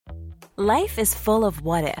Life is full of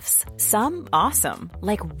what-ifs. Some awesome,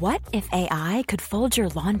 like what if AI could fold your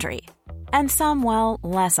laundry? And some, well,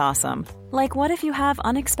 less awesome, like what if you have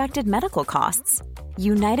unexpected medical costs?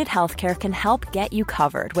 United Healthcare can help get you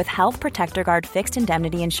covered with Health Protector Guard fixed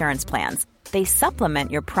indemnity insurance plans. They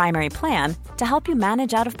supplement your primary plan to help you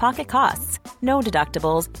manage out-of-pocket costs. No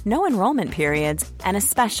deductibles, no enrollment periods, and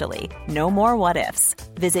especially no more what-ifs.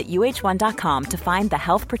 Visit uh1.com to find the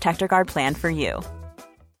Health Protector Guard plan for you.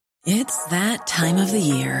 It's that time of the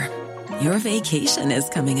year. Your vacation is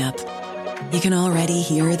coming up. You can already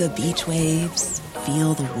hear the beach waves,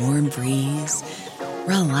 feel the warm breeze,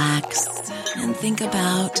 relax, and think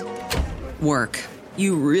about work.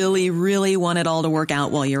 You really, really want it all to work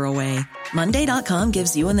out while you're away. Monday.com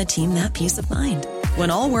gives you and the team that peace of mind.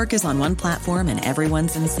 When all work is on one platform and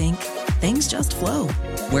everyone's in sync, things just flow.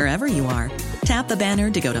 Wherever you are, tap the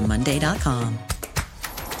banner to go to Monday.com.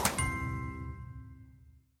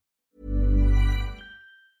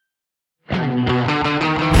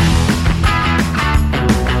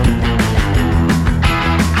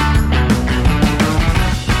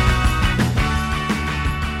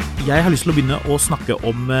 Jeg har lyst til å begynne å snakke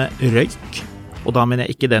om røyk, og da mener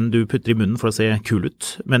jeg ikke den du putter i munnen for å se kul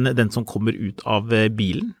ut, men den som kommer ut av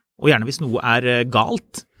bilen, og gjerne hvis noe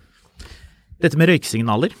galt. Dette med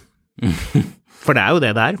røyksignaler, for det jo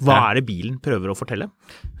det det Hva det bilen prøver å fortelle?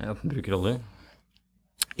 Ja, den bruker olje.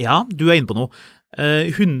 Ja, du inne på noe.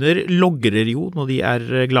 Hunder logrer jo når de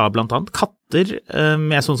glade blant annet. Katter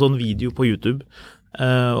med sånn video på YouTube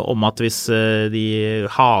om at hvis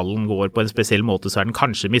halen går på en spesiell måte, så den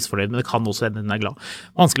kanskje misfornøyd, men det kan også hende den glad.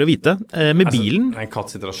 Vanskelig å vite. Med bilen... Når en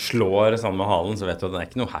katt sitter og slår sammen med halen, så vet du at den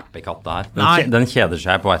ikke noe happy katt det her. Den kjeder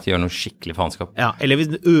seg på vei til å gjøre noe skikkelig faenskap. Ja, eller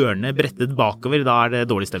hvis ørene brettet bakover, da det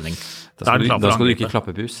dårlig stemning. Da skal du ikke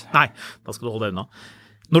klappe pus. Nei, da skal du holde deg unna.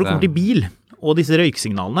 Når det kommer til bil, og disse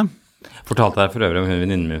røyksignalene... Fortalte jeg for øvrig om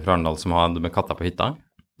venninnen min fra Arendal som hadde med katta på hytta?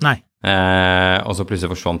 Nei. Og så plutselig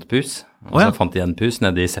forsvant pus, og så fant de igjen pus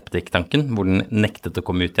nede i septiktanken, hvor den nektet å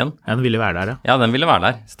komme ut igjen. Ja, den ville være der, ja. Ja, den ville være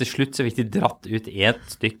der. Så til slutt så fikk de dratt ut et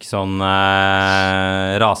stykk sånn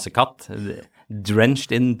rasekatt,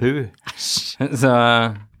 drenched in poo. Så...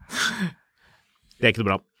 Det ikke noe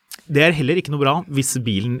bra. Det heller ikke noe bra hvis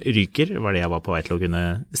bilen ryker, var det jeg var på vei til å kunne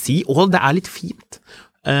si, og det litt fint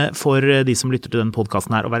for de som lytter til denne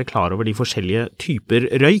podcasten her, å være klar over de forskjellige typer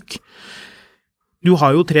røyk. Du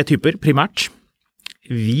har jo 3 typer, primært.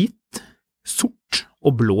 Hvit, sort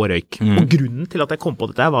og blå røyk. Og grunnen til at jeg kom på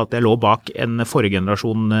dette var at jeg lå bak en forrige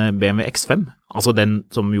generasjon BMW X5, altså den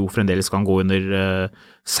som jo fremdeles kan gå under,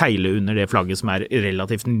 seile under det flagget som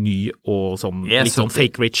relativt ny og sånn, litt sånn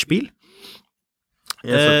fake rich bil.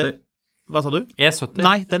 E70. Hva sa du? E70.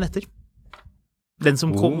 Nei, den etter. Den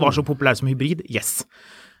som var så populær som hybrid, yes.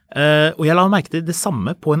 Og jeg la merke til det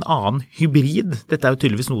samme på en annen hybrid. Dette jo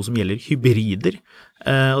tydeligvis noe som gjelder hybrider,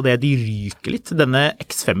 og det de ryker litt. Denne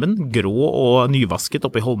X5-en, grå og nyvasket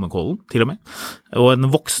oppe i Holmenkollen, til og med. Og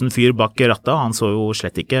en voksen fyr bak rattet, han så jo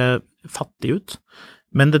slett ikke fattig ut.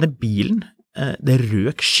 Men denne bilen, det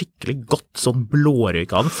røk skikkelig godt sånn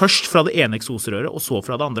blårøyk av den. Først fra det ene eksosrøret, og så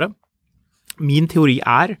fra det andre. Min teori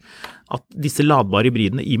at disse ladbare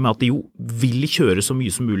hybridene, i og med at de jo vil kjøre så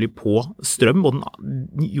mye som mulig på strøm, og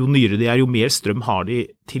jo nyere de jo mer strøm har de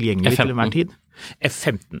tilgjengelig til enhver tid.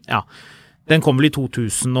 F15, ja. Den kom vel i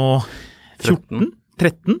 2014?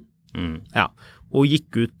 13? Ja. Og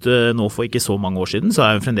gikk ut nå for ikke så mange år siden,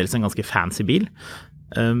 så den fremdeles en ganske fancy bil.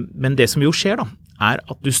 Men det som jo skjer da,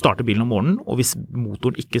 at du starter bilen om morgenen, og hvis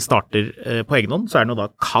motoren ikke starter på egen hånd, så den jo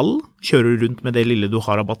da kald, kjører du rundt med det lille du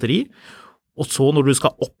har av batteri, og så når du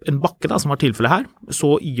skal opp en bakke da, som var tilfellet her, så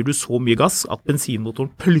gir du så mye gass at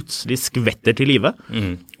bensinmotoren plutselig skvetter til live,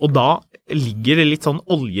 og da ligger det litt sånn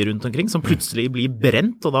olje rundt omkring som plutselig blir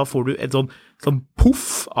brent, og da får du et sånn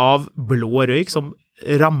puff av blå røyk som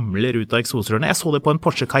ramler ut av eksosrørene. Jeg så det på en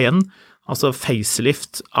Porsche Cayenne, altså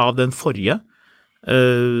facelift av den forrige,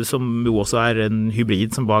 som jo også en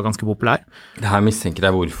hybrid som var ganske populær. Det her mistenker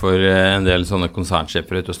jeg hvorfor en del sånne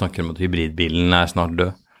konsernsjefer ute og snakker om at hybridbilen snart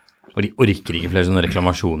død. Og de orker ikke flere sånne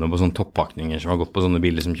reklamasjoner på sånne toppakninger som har gått på sånne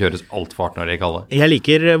biler som kjøres alt for hardt når de kaller. Jeg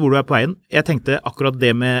liker hvor du på veien. Jeg tenkte akkurat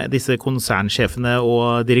det med disse konsernsjefene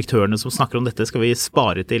og direktørene som snakker om dette skal vi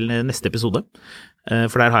spare til neste episode.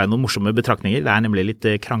 For der har jeg noen morsomme betraktninger. Det nemlig litt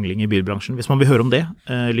krangling i bilbransjen. Hvis man vil høre om det,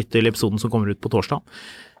 lytt til episoden som kommer ut på torsdag.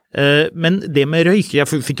 Men det med røyk, jeg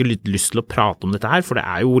fikk jo litt lyst til å prate om dette her, for det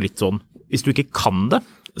jo litt sånn, hvis du ikke kan det,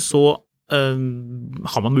 så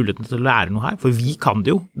har man muligheten til å lære noe her, for vi kan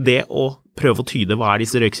det jo, det å prøve å tyde hva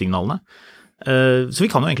disse røyksignalene. Så vi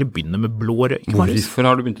kan jo egentlig begynne med blå røyk. Hvorfor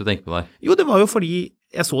har du begynt å tenke på det? Jo, det var jo fordi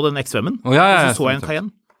jeg så den X5-en, og så jeg en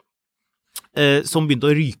Cayenne. som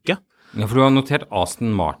begynte å ryke. Ja, for du har notert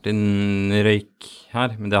Aston Martin-røyk her,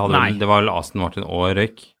 men det var vel Aston Martin og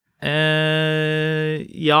røyk?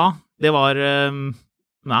 Ja, det var...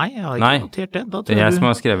 Nei, jeg har ikke notert det. Det er jeg som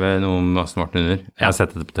har skrevet noe om Aston Martin under. Jeg har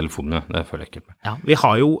sett det på telefonen, det føler jeg ikke på. Ja, vi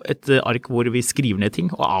har jo et ark hvor vi skriver ned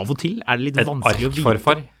ting, og av og til er det litt vanskelig å vite. Et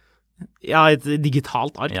ark-farfar? Ja, et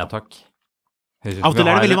digitalt ark. Ja, takk. Av og til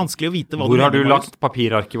er det veldig vanskelig å vite hva hvor har du lagt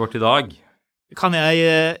papirarket vårt i dag? Kan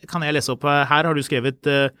jeg lese opp? Her har du skrevet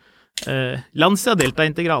Lancia Delta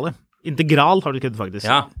Integrale. Integral har du skrevet faktisk.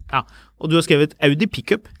 Ja. Og du har skrevet Audi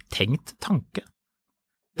Pickup, tenkt tanke.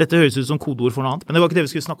 Dette høres ut som kodeord for noe annet, men det var ikke det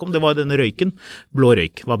vi skulle snakke om. Det var denne røyken. Blå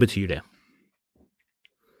røyk, hva betyr det?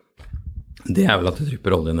 Det er vel at det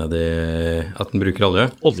drypper olje ned i... At den bruker olje?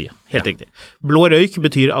 Olje, helt riktig. Blå røyk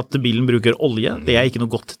betyr at bilen bruker olje. Det er ikke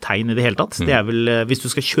noe godt tegn i det hele tatt. Det er vel, hvis du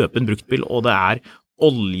skal kjøpe en bruktbil, og det er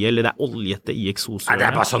olje, eller det er oljete i eksosrøret. Nei, det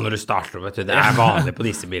er bare sånn når du starter, vet du. Det er vanlig på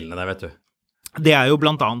disse bilene der, vet du. Det er jo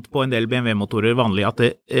blant annet på en del BMW-motorer vanlig at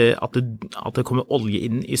det kommer olje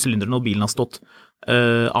inn i sylinderen når bilen har stått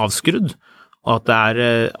avskrudd, og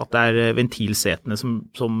at det er ventilsetene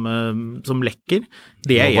som lekker.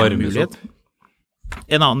 Det er en mulighet.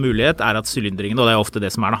 En annen mulighet er at sylinderingene, og det er ofte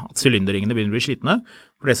det som er da, at sylinderingene begynner å bli slitne.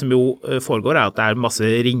 For det som jo foregår er at det er masse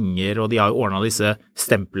ringer, og de har jo ordnet disse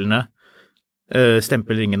stempelringene,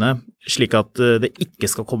 slik at det ikke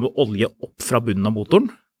skal komme olje opp fra bunnen av motoren.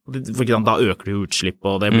 For da øker det jo utslipp,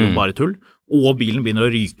 og det blir jo bare tull. Og bilen begynner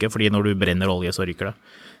å ryke, fordi når du brenner olje, så ryker det.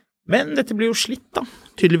 Men dette blir jo slitt da,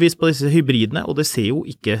 tydeligvis på disse hybridene, og det ser jo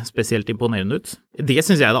ikke spesielt imponerende ut. Det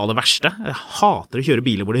synes jeg er det aller verste. Jeg hater å kjøre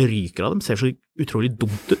biler hvor det ryker av dem, det ser så utrolig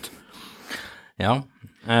dumt ut. Ja,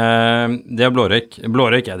 det er blårøyk.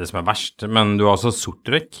 Blårøyk er det som er verst, men du har også sort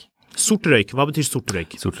røyk. Sort røyk, hva betyr sort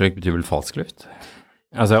røyk? Sort røyk betyr vel falsk luft?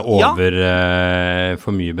 Altså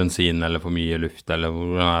for mye bensin eller for mye luft, eller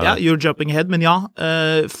hvordan er det? Ja, you're jumping ahead, men ja,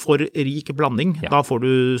 for rik blanding, da får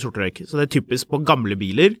du sort røyk. Så det er typisk på gamle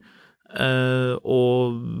biler,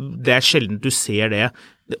 og det er sjelden du ser det.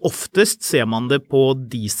 Oftest ser man det på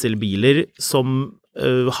dieselbiler som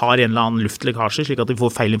har en eller annen luftlekkasje, slik at de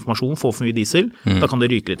får feil informasjon, får for mye diesel. Da kan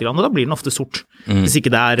det ryke litt, og da blir den ofte sort. Hvis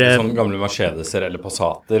ikke det er... Sånne gamle Mercedeser eller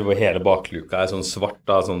Passater, hvor hele bakluka er sånn svart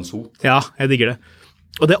av sånn sot. Ja, jeg digger det.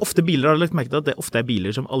 Og det er ofte biler, har jeg lagt merke til at det ofte er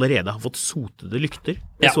biler som allerede har fått sotede lykter.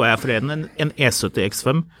 Det så jeg forleden, en E70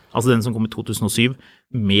 X5, altså den som kom i 2007,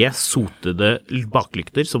 med sotede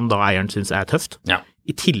baklykter, som da eieren synes er tøft.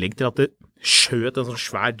 I tillegg til at det skjøt en sånn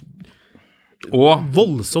svær,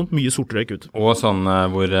 voldsomt mye sortrøyk ut. Og sånn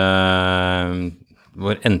hvor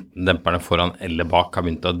enten demperne foran eller bak har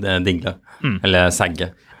begynt å dingle, eller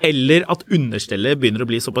sagge. Eller at understellet begynner å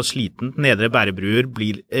bli såpass sliten, nedre bærebruer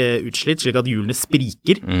blir utslitt, slik at hjulene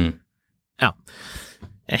spriker. Ja,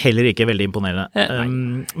 heller ikke veldig imponerende.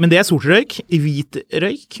 Men det er sort røyk, hvit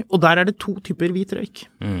røyk, og der er det 2 typer hvit røyk.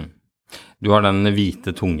 Du har den hvite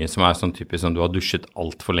tunge som er sånn typisk som du har dusjet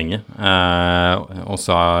alt for lenge, og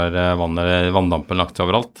så har vanndampen lagt seg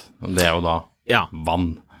overalt, og det er jo da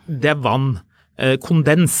vann. Det er vann.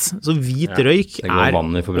 Kondens, så hvit røyk det går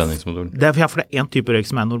vann i forbrenningsmotoren. For det er en type røyk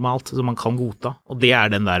som er normalt, som man kan godta, og det er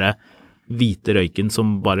den der hvite røyken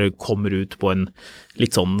som bare kommer ut på en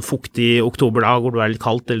litt sånn fuktig oktoberdag, hvor det er litt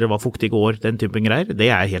kaldt, eller det var fuktig i går, den typen greier. Det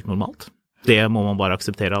er helt normalt. Det må man bare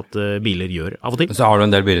akseptere at biler gjør av og til. Så har du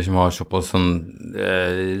en del biler som har såpass sånn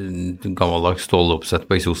gammeldags ståloppsett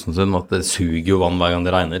på eksosen sin, at det suger jo vann hver gang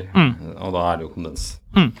det regner, og da er det jo kondens.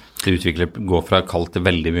 Det går fra kaldt til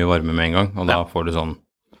veldig mye varme med en gang, og da får du sånn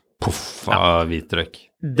puff av hvit røyk.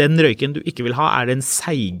 Den røyken du ikke vil ha er den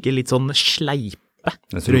seige, litt sånn sleipe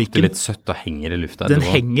den som lukter litt søtt og henger i lufta. Den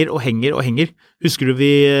henger og henger og henger. Husker du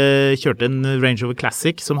vi kjørte en Range Rover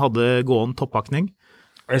Classic som hadde gående toppakning?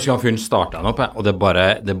 Jeg husker han fyren startet den opp, og det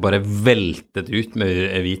bare veltet ut med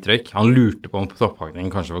hvit røyk. Han lurte på om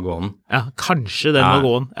toppakningen kanskje var gående. Ja, kanskje den var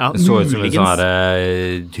gående. Ja, det så ut som en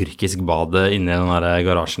sånn tyrkisk bade inne i den der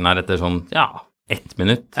garasjen her etter sånn, 1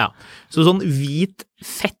 minutt. Ja, så sånn hvit,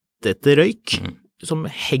 fettete røyk som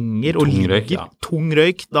henger og ligger. Tung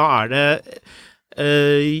røyk, da er det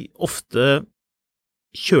ofte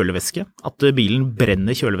kjølevæske, at bilen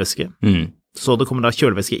brenner kjølevæske. Så det kommer da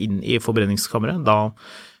kjølevæske inn i forbrenningskammeret, da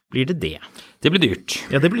blir det det. Det blir dyrt.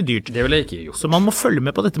 Ja, det blir dyrt. Det vil jeg ikke gjort. Så man må følge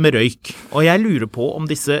med på dette med røyk. Og jeg lurer på om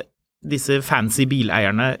disse fancy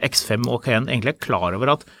bileierne, X5 og Cayenne, egentlig er klar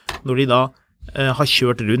over at når de da har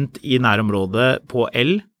kjørt rundt i nærområdet på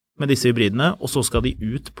el med disse hybridene, og så skal de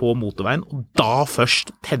ut på motorveien, og da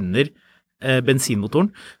først tenner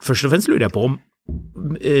bensinmotoren. Først og fremst lurer jeg på om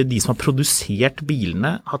de som har produsert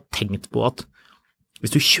bilene har tenkt på at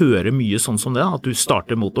hvis du kjører mye sånn som det, at du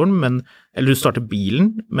starter motoren, eller du starter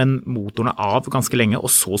bilen, men motoren av ganske lenge, og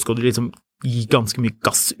så skal du liksom gi ganske mye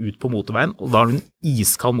gass ut på motorveien, og da har du en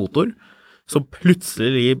iskald motor, så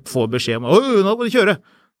plutselig får beskjed om, nå må du kjøre!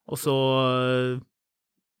 Og så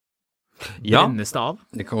brennes det av.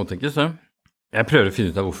 Det kan godt tenkes, det. Jeg prøver å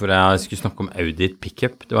finne ut av hvorfor jeg skulle snakke om Audi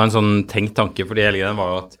pickup. Det var en sånn tenkt tanke, fordi hele greien var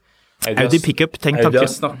jo at Audi pickup, tenkt tanke. Audi har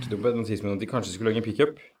snakket om på et tidspunkt at de kanskje skulle lage en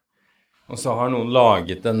pickup. Og så har noen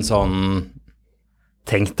laget en sånn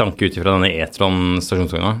tenkt tanke ut fra denne e-tron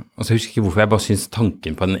stasjonsvogna. Og så husker jeg ikke hvorfor jeg bare synes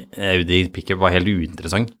tanken på en Audi pickup var helt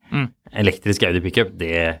uinteressant. Elektrisk Audi pickup,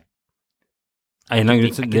 det er en eller annen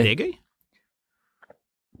grunn. Er ikke det gøy?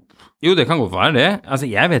 Jo, det kan godt være det. Altså,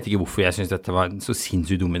 jeg vet ikke hvorfor jeg synes dette var en så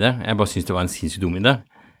sinnssykt dum idé. Jeg bare synes det var en sinnssykt dum idé.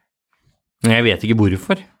 Men jeg vet ikke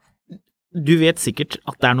hvorfor. Du vet sikkert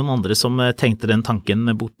at det er noen andre som tenkte den tanken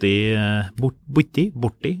borti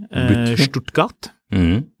Stuttgart.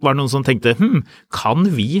 Var det noen som tenkte, kan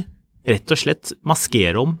vi rett og slett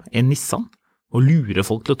maskere om en Nissan og lure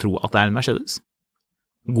folk til å tro at det er en Mercedes?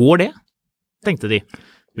 Går det? Tenkte de.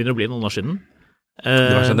 Begynner å bli noen år siden.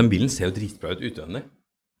 Det var sånn at den bilen ser jo dritbra ut utvendig.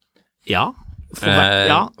 Ja. Hva er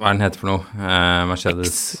den heter for noe?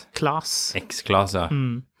 Mercedes X-Class. X-Class, ja.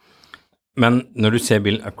 Men når du ser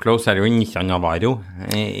bilen up close, er det jo en Nissan Navaro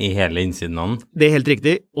i hele innsiden av den. Det er helt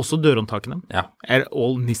riktig. Også dørhåndtakene. Ja. Er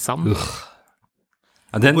all Nissan.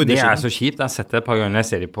 Ja, det er så kjipt. Jeg har sett det et par ganger. Jeg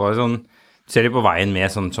ser de på veien med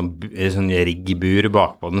sånn riggbur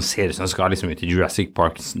bakpå. Den ser ut som den skal liksom ut i Jurassic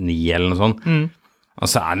Park 9 eller noe sånt. Og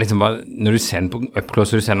så er det liksom bare, når du ser den på up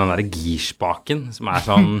close, du ser den der girspaken, som er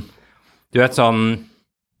sånn, du vet sånn,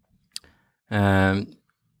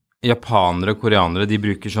 japanere og koreanere, de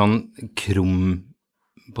bruker sånn krum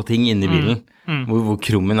på ting inni bilen, hvor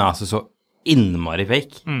krummen er altså så innmari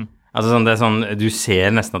fake. Altså sånn, det er sånn, du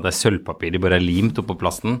ser nesten at det er sølvpapir, de bare er limt opp på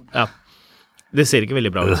plasten. Ja, det ser ikke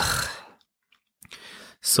veldig bra ut.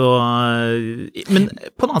 Så, men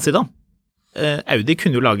på den annen side da, Audi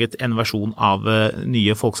kunne jo laget en versjon av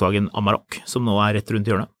nye Volkswagen Amarok, som nå er rett rundt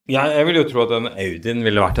hjørnet. Ja, jeg vil jo tro at den Audien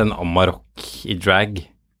ville vært en Amarok i drag.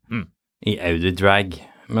 I Audi drag.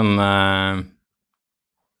 Men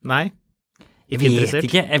nei, ikke interessert.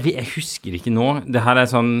 Jeg vet ikke, jeg husker ikke nå. Det her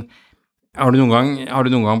er sånn, har du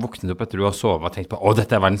noen gang våknet opp etter du har sovet og tenkt på,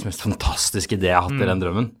 dette er verdens mest fantastiske idé jeg har hatt i den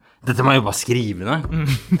drømmen. Dette må jeg jo bare skrive ned.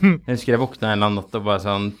 Jeg husker jeg våknet en eller annen natt og bare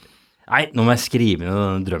sånn, nei, nå må jeg skrive ned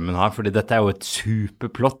denne drømmen her, fordi dette er jo et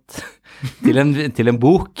superplott til en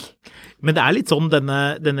bok. Men det er litt sånn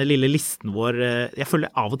denne lille listen vår, jeg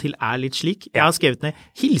føler av og til er litt slik. Jeg har skrevet ned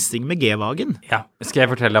hilsing med G-vagen. Ja, skal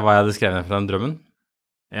jeg fortelle deg hva jeg hadde skrevet ned fra den drømmen?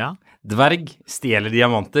 Ja. Dverg, stjeler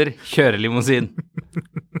diamanter, kjører limousin.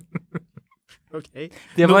 Ok.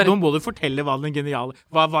 Nå må du fortelle hva den geniale,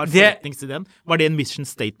 hva var forretningsideen? Var det en mission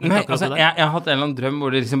statement? Nei, altså, jeg har hatt en eller annen drøm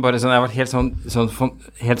hvor det liksom bare sånn, jeg har vært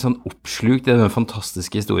helt sånn oppslukt i den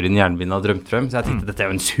fantastiske historien Jernbind har drømt frem, så jeg tenkte, dette er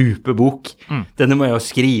jo en superbok. Denne må jeg jo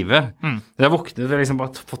skrive. Så jeg våknet og liksom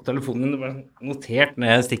bare fått telefonen og bare notert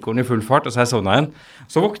ned stikkordene i full fart, og så har jeg sovnet igjen.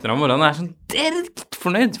 Så våkner jeg om morgenen og er sånn, det er litt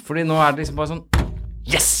fornøyd, fordi nå er det liksom bare sånn,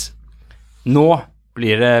 yes! Nå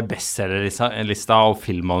blir det bestsellerlista og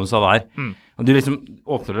filmmanus av det her. Og du liksom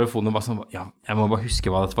åpner telefonen og bare sånn, ja, jeg må bare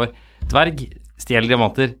huske hva dette var. Dverg, stjeler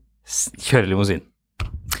diamanter, kjører limousin.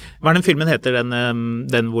 Hva er den filmen heter,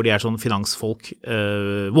 den hvor de er sånn finansfolk,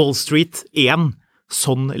 Wall Street 1,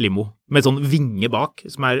 sånn limo, med sånn vinge bak,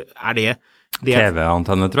 som er det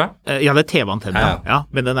TV-antenne, tror jeg? Ja, det er TV-antenne, ja.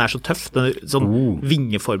 Men den er så tøff, den er sånn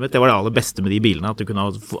vingeformet, det var det aller beste med de bilene, at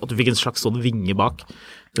du fikk en slags sånn vinge bak,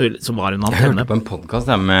 som var en antenne. Jeg hørte på en podcast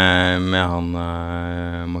der med han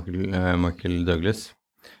Michael Douglas,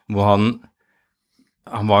 hvor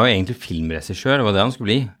han var jo egentlig filmregissør, det var det han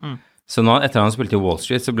skulle bli. Så nå, etter han spilte i Wall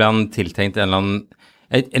Street, så ble han tiltenkt en eller annen,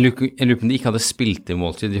 jeg lurer på om de ikke hadde spilt i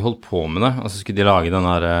Wall Street, de holdt på med det, og så skulle de lage den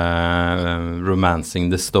her Romancing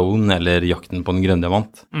the Stone, eller Jakten på den grønne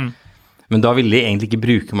diamant. Men da ville de egentlig ikke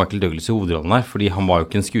bruke Michael Douglas i hovedrollen her, fordi han var jo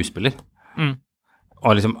ikke en skuespiller.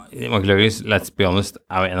 Og liksom, Michael Douglas, let's be honest,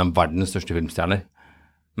 er jo en av verdens største filmstjerner.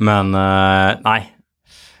 Men nei,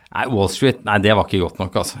 Wall Street, nei, det var ikke godt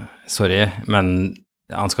nok, altså. Sorry, men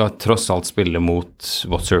han skal tross alt spille mot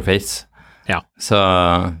What's Her Face. Ja. Så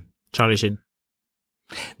Charlie Sheen.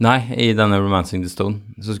 Nei, i denne Romancing the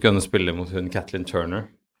Stone, så skulle han spille mot hun Kathleen Turner.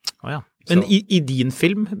 Ja. Men i din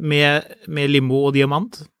film med limo og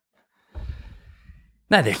diamant?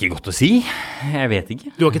 Nei, det er ikke godt å si. Jeg vet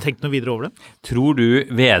ikke. Du har ikke tenkt noe videre over det? Tror du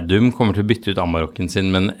Vedum kommer til å bytte ut Amarokken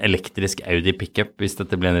sin med en elektrisk Audi pickup hvis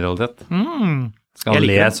dette blir en realitet? Skal han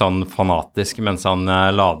le sånn fanatisk mens han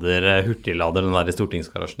hurtiglader den der i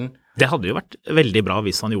stortingsgarasjen? Det hadde jo vært veldig bra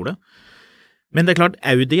hvis han gjorde det. Men det er klart,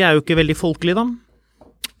 Audi er jo ikke veldig folkelig da.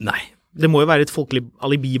 Nei. Det må jo være et folkelig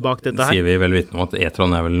alibi bak dette her. Sier vi vel vitende om at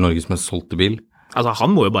E-tron er vel Norges mest solgte bil? Altså,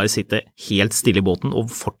 han må jo bare sitte helt stille i båten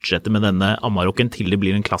og fortsette med denne Amaroken til det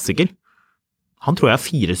blir en klassiker. Han tror jeg har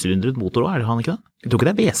 4-sylindret motor også, er det han ikke det? Jeg tror ikke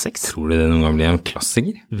det er V6. Tror du det noen gang blir en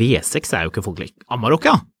klassiker? V6 er jo ikke folkelig. Amarok,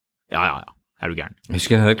 ja. Ja. Er du gæren? Jeg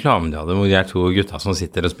husker den reklamen de hadde, hvor de 2 gutta som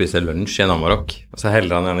sitter og spiser lunsj i en Amarok, og så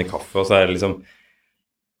heller han en i kaffe, og så er det liksom,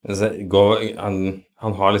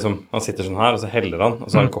 han sitter sånn her, og så heller han, og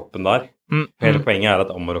så har han koppen der. Hele poenget er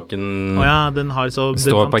at Amaroken den har så,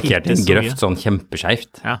 står parkert i en grøft sånn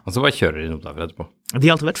kjempeskjevt, og så bare kjører de noe derfra etterpå. De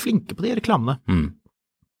har alltid vært flinke på de reklamene.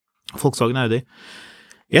 Volkswagen Audi.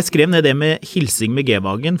 Jeg skrev ned det med hilsing med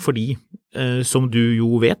G-Wagen fordi, som du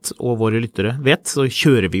jo vet, og våre lyttere vet, så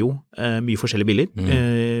kjører vi jo mye forskjellige biler.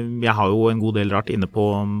 Jeg har jo en god del rart inne på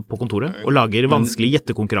kontoret, og lager vanskelige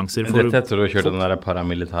gjettekonkurranser. Dette etter å ha kjørt den der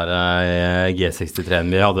paramilitære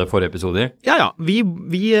G63-en vi hadde forrige episode? Ja. Vi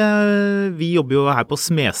jobber jo her på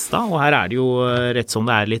Smestad, og her er det jo rett som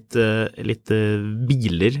det er litt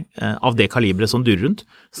biler av det kalibret som durer rundt.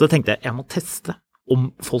 Så da tenkte jeg må teste om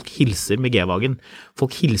folk hilser med G-Wagen.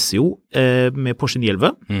 Folk hilser jo med Porsche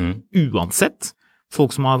 911, uansett.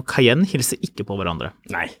 Folk som har Cayenne hilser ikke på hverandre.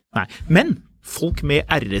 Nei. Men folk med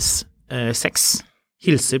RS6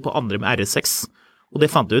 hilser på andre med RS6, og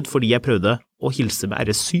det fant jeg ut fordi jeg prøvde å hilse med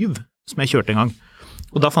RS7, som jeg kjørte en gang.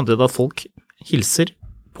 Og da fant jeg ut at folk hilser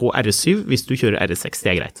på RS7 hvis du kjører RS6,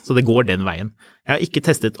 det er greit. Så det går den veien. Jeg har ikke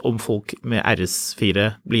testet om folk med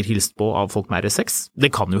RS4 blir hilst på av folk med RS6.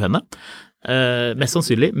 Det kan jo hende. Mest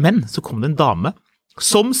sannsynlig, men så kom det en dame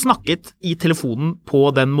som snakket i telefonen på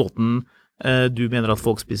den måten du mener at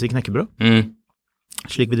folk spiser knekkebrød,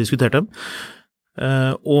 slik vi diskuterte,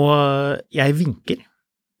 og jeg vinker,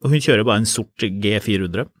 og hun kjører bare en sort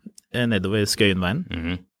G400 nedover Skøyenveien.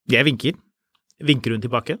 Jeg vinker hun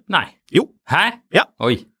tilbake? Nei. Jo. Hæ? Ja.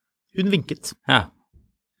 Oi. Hun vinket. Ja.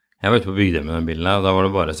 Jeg var ute på Bygdøy med den bilen, og da var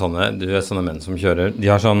det bare sånne menn som kjører, de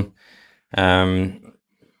har sånn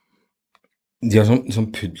de har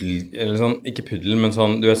sånn puddel, eller sånn, ikke puddel, men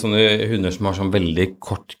sånn, du vet sånne hunder som har sånn veldig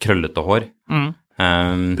kort, krøllete hår.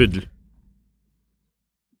 Puddel.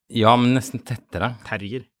 Ja, men nesten tettere.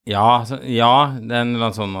 Terrier. Ja, det er en eller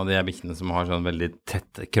annen sånn av de bikkjene som har sånn veldig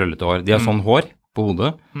tett, krøllete hår. De har sånn hår på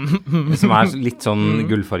hodet, som er litt sånn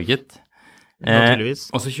gullfarget.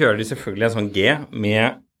 Og så kjører de selvfølgelig en sånn G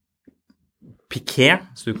med piké,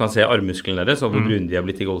 så du kan se armmusklene deres, og hvor brune de har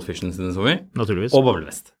blitt i Goldfishen sine sommer. Naturligvis. Og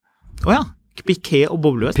boblevest. Åja. Piké og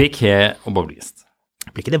boblevest. Piké og boblevest.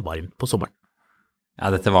 Blir ikke det varmt på sommeren? Ja,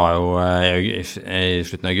 dette var jo i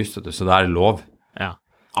slutten av august, så det er lov. Ja.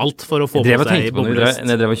 Alt for å få på seg boblevest.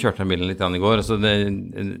 Jeg drev og kjørte den bilen litt i går, og så det,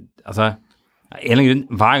 altså, en eller annen grunn,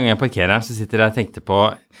 hver gang jeg parkerer her, så sitter jeg og tenkte på,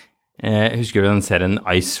 husker du den serien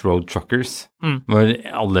Ice Road Truckers? Hvor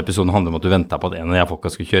alle episodene handler om at du ventet på at en av de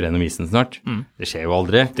folka skulle kjøre gjennom isen snart. Det skjer jo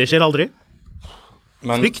aldri. Det skjer aldri.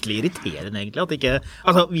 Fryktelig irriterende egentlig at ikke,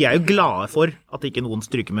 altså vi er jo glade for at ikke noen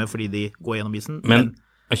stryker med fordi de går gjennom isen. Men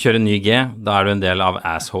å kjøre ny G, da er du en del av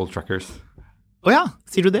Asshole Truckers. Åja,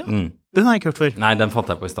 sier du det? Den har jeg ikke hørt før. Nei, den fant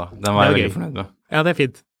jeg på i sted. Den var jeg veldig fornøyd med. Ja, det er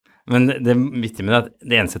fint. Men det vittige med det er at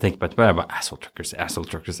det eneste jeg tenker på etterpå er bare Asshole Truckers, Asshole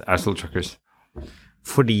Truckers, Asshole Truckers.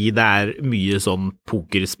 Fordi det er mye sånn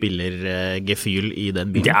pokerspiller-gefyl i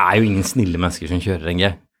den bilen. Det er jo ingen snille mennesker som kjører en G.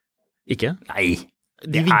 Ikke? Nei.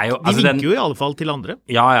 De vinker jo i alle fall til andre.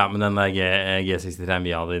 Ja, men den der G63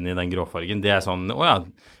 vi hadde inne i den gråfargen, det er sånn,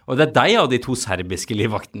 og det er deg og de 2 serbiske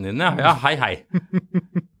livvaktene dine, ja, hei.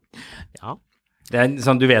 Ja. Det er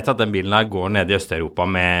sånn, du vet at den bilen her går ned i Øst-Europa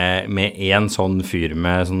med en sånn fyr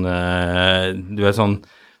med sånn, du vet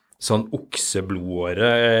sånn okseblodåre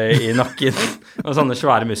i nakken, og sånne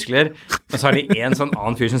svære muskler, og så har de en sånn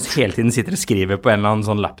annen fyr som hele tiden sitter og skriver på en eller annen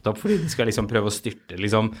sånn laptop, fordi de skal liksom prøve å styrte,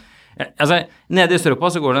 liksom. Altså, nede i Østeuropa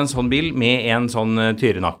så går det en sånn bil med en sånn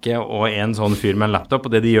tyrenakke og en sånn fyr med en laptop,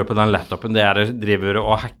 og det de gjør på den laptopen, det er å drive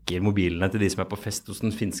og hacker mobilene til de som er på fest hos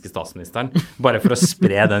den finske statsministeren, bare for å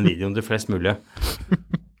spre den videoen til flest mulig.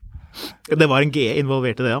 Det var en GE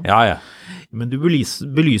involvert i det, ja. Ja. Men du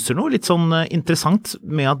belyser noe litt sånn interessant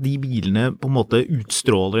med at de bilene på en måte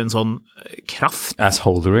utstråler en sånn kraft.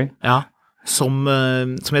 Assholery. Ja, som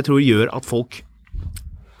jeg tror gjør at folk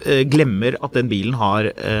glemmer at den bilen har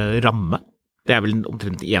ramme. Det er vel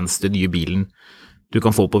omtrent den eneste nye bilen du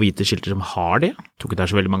kan få på hvite skilter som har det. Jeg tror ikke det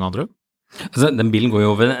er så veldig mange andre. Altså, den bilen går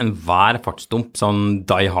jo over enhver fartsdump, sånn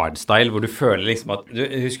Die Hard-style, hvor du føler liksom at, du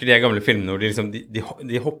husker de gamle filmene hvor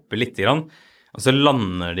de hopper litt grann, og så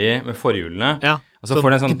lander de med forhjulene, og så får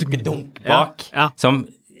de en sånn dunk bak, som,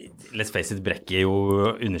 let's face it, brekker jo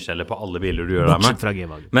understellet på alle biler du gjør der med. Fra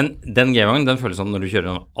G-vagen. Men den G-vagen, den føles sånn når du kjører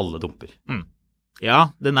alle dumper.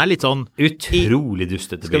 Ja, den litt sånn utrolig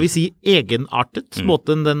dustete bil. Skal vi si egenartet,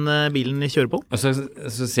 måten den bilen kjører på. Og så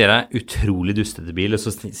sier jeg utrolig dustete bil, og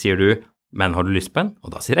så sier du, men har du lyst på en? Og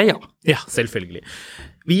da sier jeg ja. Ja, selvfølgelig.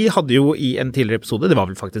 Vi hadde jo i en tidligere episode, det var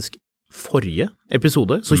vel faktisk forrige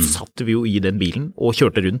episode, så satt vi jo i den bilen og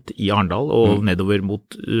kjørte rundt i Arendal og nedover mot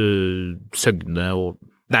Søgne og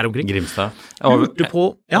der omkring. Grimstad.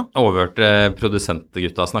 Overhørte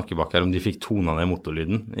produsentgutta snakke bak her om de fikk tona ned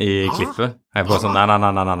motorlyden i klippet. Jeg bare sånn, nei,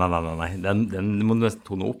 den må du nesten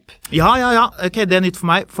tone opp. Ja, ok, det nytt for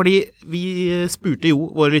meg, fordi vi spurte jo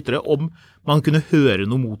våre lyttere om man kunne høre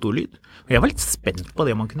noe motorlyd. Og jeg var litt spent på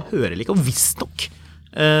det om man kunne høre like, og visst nok.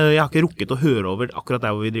 Jeg har ikke rukket å høre over akkurat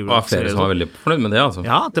der hvor vi driver. Det var flere som var veldig fornøyd med det, altså.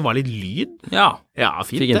 Ja, det var litt lyd. Ja,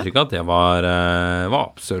 fint fikk inntrykk av at det var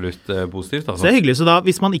absolutt positivt, altså. Så det er hyggelig, så da,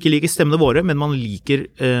 hvis man ikke liker stemmene våre, men man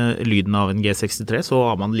liker lyden av en G63, så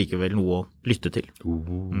har man likevel noe å lytte til.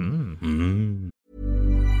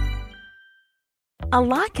 A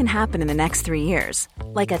lot can happen in the next 3 years.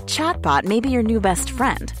 Like a chatbot may be your new best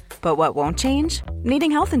friend. But what won't change?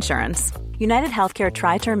 Needing health insurance. United Healthcare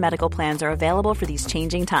Tri-Term Medical Plans are available for these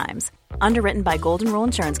changing times. Underwritten by Golden Rule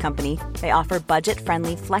Insurance Company, they offer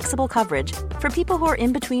budget-friendly, flexible coverage for people who are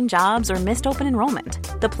in between jobs or missed open enrollment.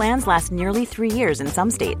 The plans last nearly 3 years in some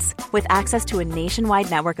states, with access to a nationwide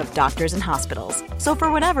network of doctors and hospitals. So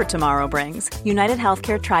for whatever tomorrow brings, United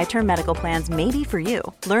Healthcare Tri-Term Medical Plans may be for you.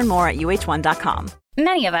 Learn more at uh1.com.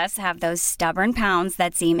 Many of us have those stubborn pounds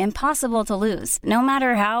that seem impossible to lose, no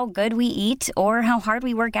matter how good we eat or how hard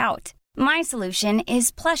we work out. My solution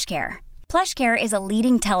is PlushCare. PlushCare is a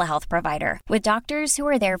leading telehealth provider with doctors who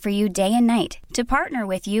are there for you day and night to partner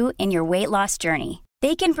with you in your weight loss journey.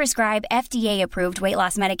 They can prescribe FDA-approved weight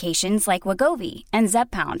loss medications like Wegovy and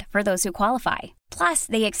Zepbound for those who qualify. Plus,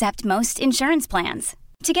 they accept most insurance plans.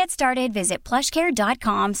 To get started, visit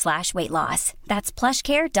plushcare.com/weightloss. That's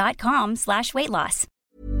plushcare.com/weightloss.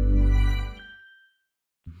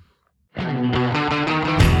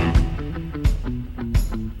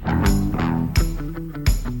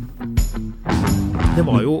 Det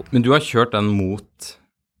var jo... Men du har kjørt den mot...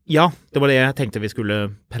 Ja, det var det jeg tenkte vi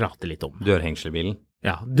skulle prate litt om. Dørhengselbilen?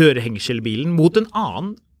 Ja, dørhengselbilen mot en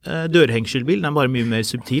annen dørhengselbil. Den er bare mye mer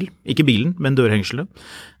subtil. Ikke bilen, men dørhengselet.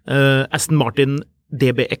 Aston Martin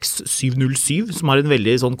DBX 707, som har en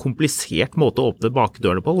veldig sånn komplisert måte å åpne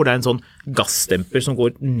bakdørene på, hvor det er en sånn gassdemper som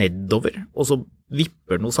går nedover, og så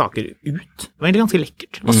vipper noen saker ut. Det var egentlig ganske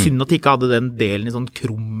lekkert. Det var synd at de ikke hadde den delen i sånn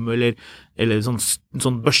krum, eller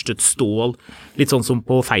sånn børstet stål, litt sånn som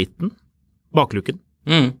på feiten, baklukken.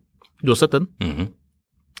 Du har sett den?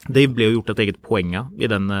 Det ble jo gjort et eget poeng i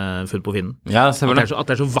den funnet på Finnen. Ja, at det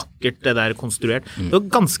er så vakkert det der konstruert. Det var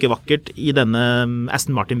ganske vakkert i denne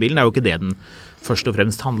Aston Martin-bilen. Det er jo ikke det den først og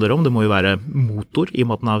fremst handler om. Det må jo være motor, i og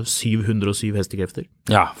med at den har 707 hestekrefter.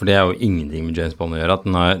 Ja, for det er jo ingenting med James Bond å gjøre, at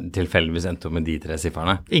den har tilfeldigvis endt opp med de 3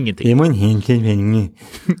 siffrene. Ingenting. Det må en helt tilfeldig.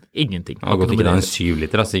 Ingenting. Det har gått ikke det en 7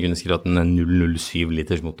 liter, så jeg kunne skrive at den er 007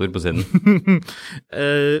 liters motor på siden.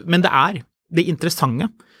 Men det er det interessante,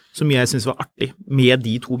 som jeg synes var artig med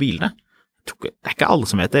de 2 bilene. Det er ikke alle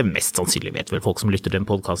som vet det, mest sannsynlig vet vel folk som lytter til den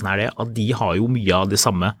podcasten her det, at de har jo mye av det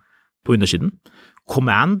samme på undersiden.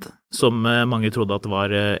 Command, som mange trodde at det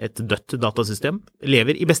var et dødt datasystem,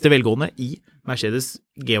 lever i beste velgående i Mercedes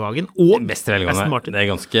G-Wagen og Aston Martin. Det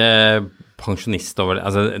er ganske pensjonist over det.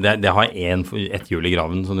 Altså, det har et hjul i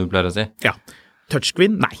graven, som du pleier å si. Ja.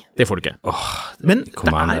 Touchscreen? Nei, det får du ikke. Men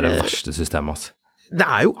Command er det verste systemet, altså. Det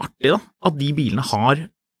er jo artig da, at de bilene har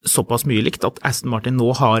såpass mye likt, at Aston Martin nå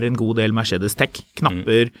har en god del Mercedes Tech,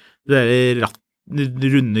 knapper, det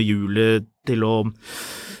runde hjulet til å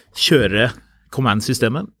kjøre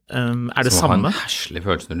Command-systemet. Er det samme? Som har en herselig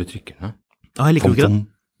følelse når du trykker den. Ja, jeg liker jo ikke det.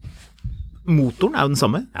 Motoren er jo den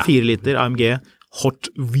samme, 4 liter AMG Hot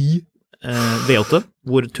V V8,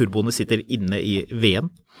 hvor turboene sitter inne i V-en.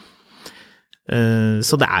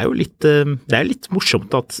 Så det er jo litt morsomt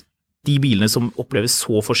at de bilene som oppleves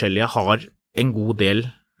så forskjellige har en god del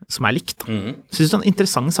som er likt. Synes du det er en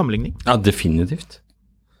interessant sammenligning? Ja, definitivt.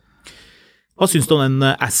 Hva synes du om den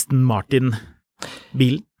Aston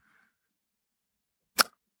Martin-bilen?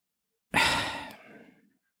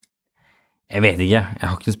 Jeg vet ikke. Jeg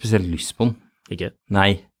har ikke noe spesielt lyst på den. Ikke?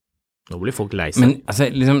 Nei. Nå blir folk lei seg. Men altså,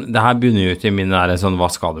 liksom, det her begynner jo ut i min sånn, hva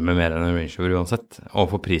skal det med mer enn en Range Rover uansett? Og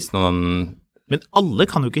for prisen og den... Men alle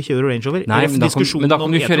kan jo ikke kjøre Range Rover. Nei, men da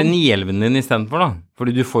kan du kjøre 911 din i stedet for da.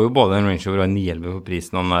 Fordi du får jo både en Range Rover og en 911 for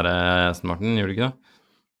prisen av den der Aston Martin, gjør du ikke det?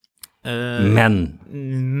 Men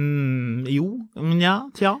Jo, men ja,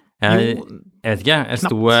 tja. jeg Jo, vet ikke, jeg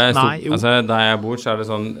sto Nei, jo. altså der jeg bor, så det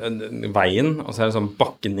sånn veien, og så det sånn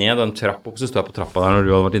bakke ned, og en trapp opp, så står jeg på trappa der når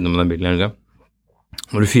du hadde vært innom den bilen, eller?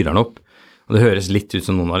 Når du fyrer den opp, og det høres litt ut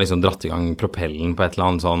som noen har liksom dratt i gang propellen på et eller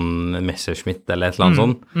annet sånn Messerschmitt, eller et eller annet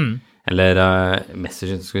sånn. Eller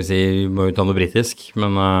Messerschmitt, skal vi si, vi må jo ta noe britisk,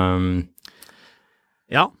 men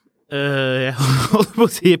Ja. Jeg holdt på å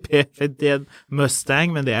si P51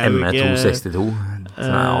 Mustang, men det jo ikke ME262,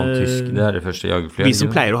 det tysk, det det første jagerflyet. Vi som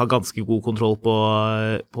pleier å ha ganske god kontroll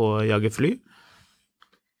på jagerfly.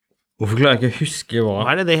 Hvorfor klarer jeg ikke å huske hva?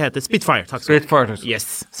 Hva det heter? Spitfire, takk skal du ha. Spitfire.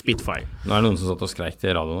 Yes, Spitfire. Nå det noen som satt og skreik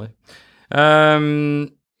til radioen der.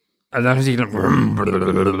 Det sikkert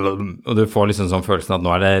og du får liksom sånn følelsen at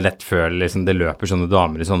nå det rett før liksom, det løper sånne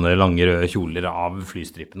damer i sånne lange røde kjoler av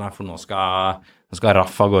flystrippene, for nå skal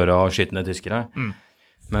Raff av gårde og skyte ned tyskere.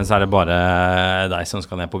 Men så det bare deg som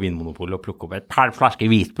skal ned på Vinmonopolet og plukke opp et par flasker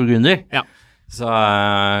hvitburgunder. Ja. Så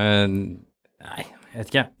nei, jeg vet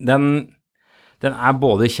ikke. Den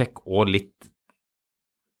både kjekk og litt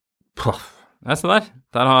Nei, se der.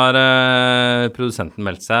 Der har produsenten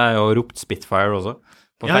meldt seg og ropt Spitfire også.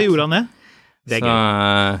 Ja, gjorde han det? Det så,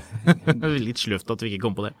 gøy. Litt sløvt at vi ikke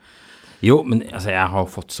kom på det. Jo, men altså, jeg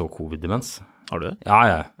har fått så covid-demens. Har du det?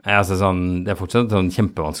 Ja. Altså, sånn, det fortsatt sånn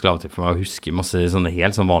kjempevanskelig av og til for meg å huske masse sånne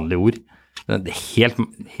helt sånn vanlige ord. Det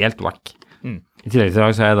helt whack. I tillegg til i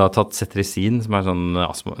dag så har jeg da tatt Cetirizin, som sånn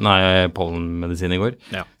pollenmedisin i går.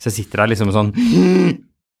 Ja. Så jeg sitter der liksom sånn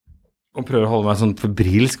og prøver å holde meg sånn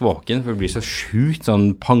febrilsk våken, for det blir så sjukt sånn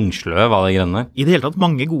pangsløv av det greiene. I det hele tatt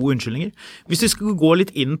mange gode unnskyldninger. Hvis vi skal gå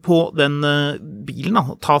litt inn på den bilen,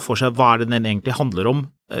 da, ta for seg hva den egentlig handler om,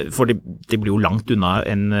 for det blir jo langt unna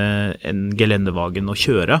en Gelendewagen å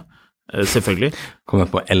kjøre, selvfølgelig. Kom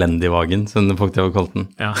jeg på Elendiwagen, som folk har kalt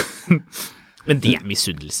den. Ja. Men det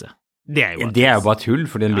misunnelse. Det jo bare tull,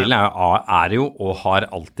 for den bilen er jo og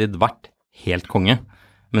har alltid vært helt konge.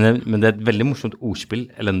 Men det et veldig morsomt ordspill,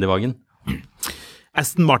 Elendiwagen.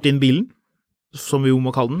 Aston Martin-bilen, som vi jo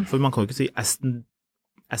må kalle den, for man kan jo ikke si Aston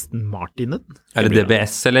Martinen. Det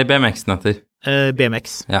DBS eller BMX-en heter?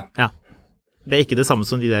 BMX, ja. Det ikke det samme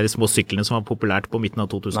som de der små syklene som var populært på midten av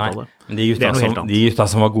 2000-tallet. Nei, men de gutta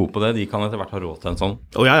som var gode på det, de kan etter hvert ha råd til en sånn.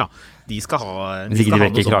 Ja. De skal ha... Hvis ikke de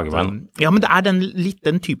vekker Kragerveien. Ja, men det litt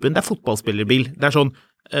den typen, det fotballspillerbil. Det sånn,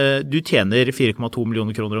 du tjener 4,2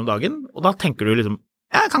 millioner kroner om dagen, og da tenker du liksom,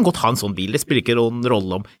 jeg kan godt ha en sånn bil, det spiller ikke noen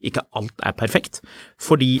rolle om ikke alt perfekt,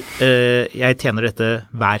 fordi jeg tjener dette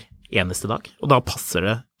hver eneste dag, og da passer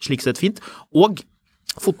det slik sett fint. Og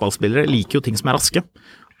fotballspillere liker jo ting som raske,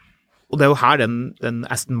 og det jo her den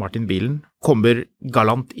Aston Martin-bilen kommer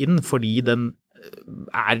galant inn, fordi den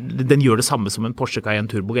gjør det samme som en Porsche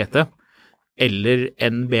Cayenne Turbo GT, eller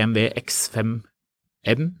en BMW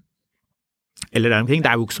X5M, eller omkring.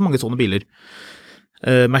 Det jo ikke så mange sånne biler.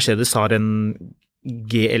 Mercedes har en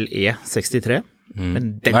GLE 63,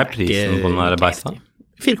 men den hva prisen på den her beista?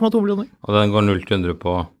 4,2 millioner. Og den går 0-100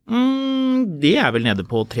 på? Det vel nede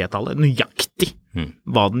på 3-tallet. Nøyaktig.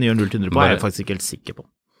 Hva den gjør 0-100 på, jeg faktisk ikke helt sikker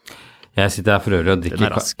på. Jeg sitter her for øvrig og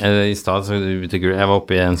drikker i sted, så jeg var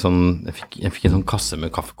oppe i en sånn, jeg fikk en sånn kasse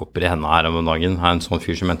med kaffekopper i hendene her om dagen. Her en sånn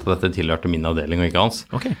fyr som mente at dette tilhørte min avdeling og ikke hans.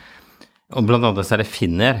 Okay. Og blant annet så det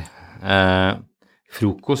Finner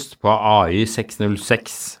frokost på AI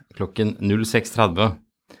 606 klokken 06.30.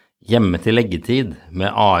 Hjemme til leggetid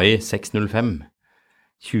med AI 605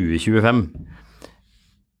 2025.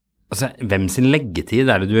 Altså, hvem sin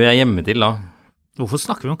leggetid det du hjemme til da? Hvorfor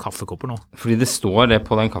snakker vi om kaffekopper nå? Fordi det står det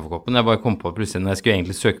på den kaffekoppen. Jeg bare kom på plutselig når jeg skulle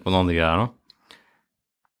egentlig søke på noen andre greier nå.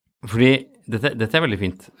 Fordi dette veldig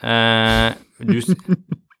fint.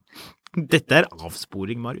 Dette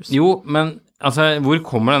avsporing, Marius. Jo, men altså, hvor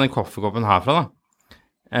kommer denne kaffekoppen herfra da?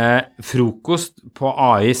 Frokost på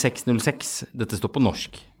AI 606. Dette står på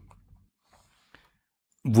norsk.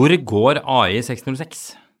 Hvor går AI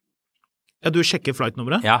 606? Ja, du sjekker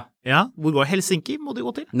flightnummeret? Ja. Ja, hvor går Helsinki, må du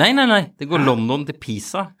gå til? Nei, det går London til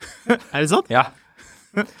Pisa. Det sant? Ja.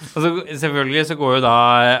 Og så, selvfølgelig så går jo da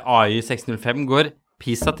AI 605 går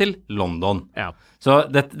Pisa til London. Ja. Så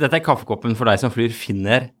dette kaffekoppen for deg som flyr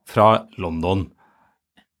Finnair fra London.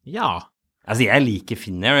 Ja. Altså, jeg liker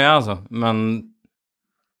Finnair, ja, altså, men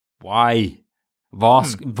why? Hva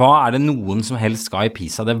det noen som helst skal i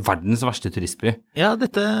Pisa? Det verdens verste turistby. Ja,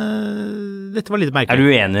 dette var litt merkelig.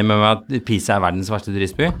 Du enig med meg at Pisa verdens verste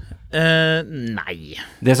turistby? Nei.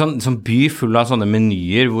 Det sånn by full av sånne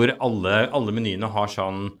menyer hvor alle menyene har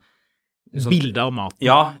sånn Bilde av maten.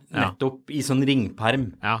 Ja, nettopp i sånn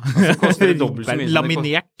ringperm. Ja. Så koster det dobbelt så mye som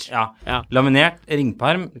Laminert. Ja, laminert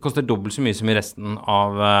ringperm. Det koster dobbelt så mye som i resten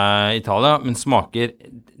av Italia, men smaker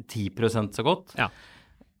 10% så godt. Ja.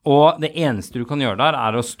 Og det eneste du kan gjøre der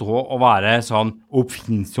er å stå og være sånn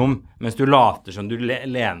oppfinnsom, mens du later som du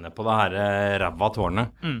lener på det her ræva tårnet.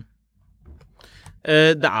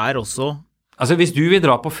 Det er også... Altså, hvis du vil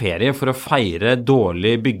dra på ferie for å feire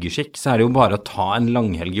dårlig byggeskikk, så er det jo bare å ta en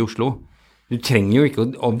langhelg i Oslo. Du trenger jo ikke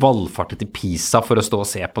å valfarte til Pisa for å stå og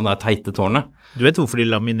se på det teite tårnet. Du vet hvorfor de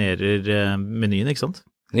laminerer menyen, ikke sant?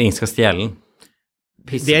 Ingen skal stjele den.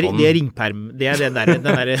 Det er ringperm. Det er den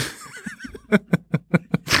der...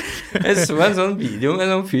 Jeg så en sånn video med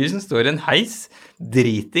en sånn fyr som står i en heis,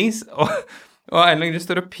 dritings, og en eller annen grunn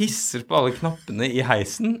står og pisser på alle knappene i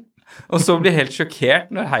heisen, og så blir helt sjokkert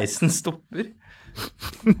når heisen stopper.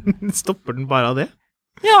 Stopper den bare av det?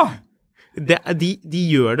 Ja! De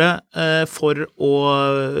gjør det for å...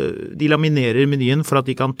 De laminerer menyen for at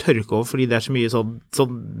de kan tørke over, fordi det er så mye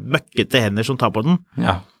sånn møkkete hender som tar på den.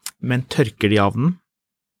 Ja. Men tørker de av den?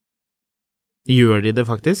 Gjør de det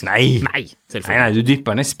faktisk? Nei, selvfølgelig. du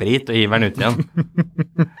dypper den i sprit og hiver den ut igjen.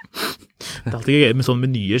 Det er alltid gøy med sånne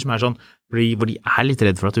menyer som er sånn, hvor de er litt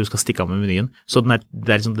redd for at du skal stikke av med menyen. Så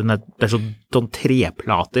det er sånn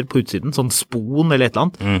treplater på utsiden, sånn spon eller et eller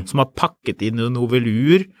annet, som har pakket inn noe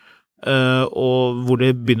velur, og hvor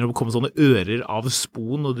det begynner å komme sånne ører av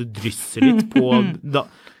spon, og du drysser litt på...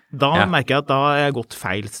 Da merker jeg at da har jeg gått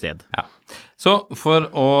feil sted. Ja. Så for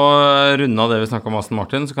å runde av det vi snakket om Aston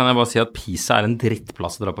Martin, så kan jeg bare si at Pisa er en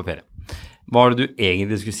drittplass å dra på ferie. Hva var det du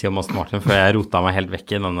egentlig skulle si om Aston Martin før jeg rota meg helt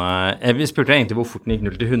vekk i denne... Vi spurte egentlig hvor fort den gikk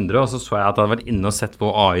 0-100, og så jeg at jeg hadde vært inne og sett på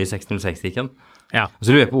AI 606 gikk den. Ja. Og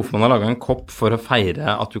så lurer jeg på hvorfor man har laget en kopp for å feire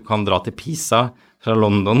at du kan dra til Pisa fra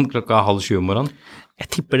London 6:30 om morgenen.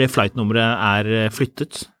 Jeg tipper det flightnummeret er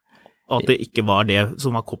flyttet, og at det ikke var det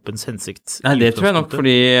som var koppens hensikt. Nei, det tror jeg nok,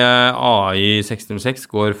 fordi AI 606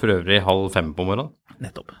 går for øvrig 4:30 på morgenen.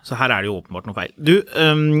 Nettopp. Så her er det jo åpenbart noe feil. Du,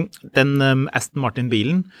 den Aston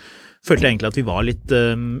Martin-bilen følte jeg egentlig at vi var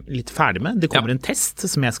litt ferdig med. Det kommer en test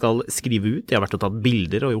som jeg skal skrive ut. Jeg har vært og tatt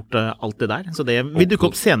bilder og gjort alt det der, så det vil dukke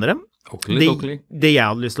opp senere. Det jeg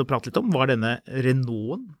hadde lyst til å prate litt om var denne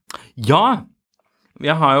Renaulten. Ja!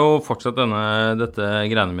 Jeg har jo fortsatt dette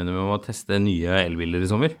greiene mine med å teste nye elbiler i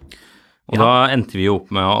sommer. Og da endte vi jo opp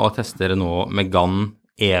med å teste Renault Megane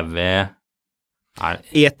EV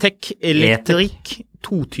E-Tech Electric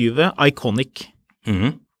 220 Iconic.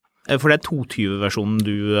 For det er 220-versjonen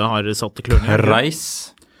du har satt til klørne.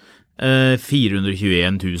 Reis.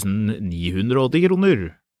 421.980 kroner.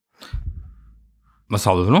 Hva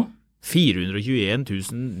sa du for noe?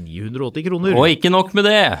 421.980 kroner. Og ikke nok med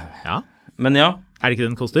det. Ja. Men ja. Er det ikke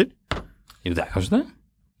det den koster? Jo, det er kanskje det.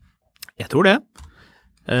 Jeg tror det.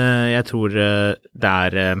 Jeg tror det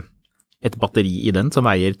er et batteri i den som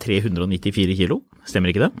veier 394 kilo.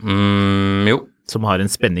 Stemmer ikke det? Jo. Som har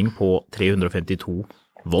en spenning på 352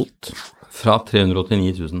 volt. Fra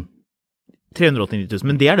 389 000. 389 000,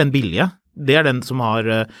 men det er den billige. Det er den som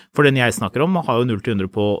har, for den jeg snakker om, har jo 0-100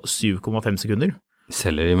 på 7,5 sekunder.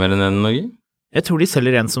 Selger de mer enn den i Norge? Jeg tror de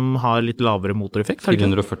selger en som har litt lavere motoreffekt.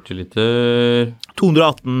 440 liter.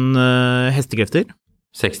 218 hestekrefter.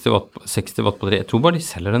 60 watt på 3. Jeg tror bare de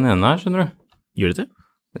selger den ene her, skjønner du. Gjør de det?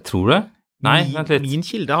 Jeg tror det. Nei, vent litt. Min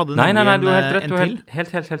kilde hadde nei, du har helt rett. Du har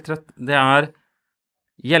helt rett. Det er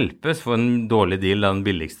hjelpes for en dårlig deal, den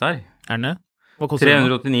billigste her. Erne? Hva koster den?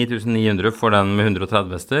 389 900 for den med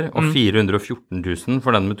 130 hester, og 414 000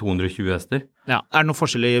 for den med 220 hester. Ja, er det noe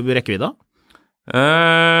forskjell i rekkevidda?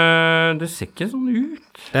 Det ser ikke sånn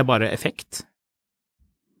ut. Det er bare effekt.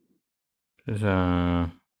 Da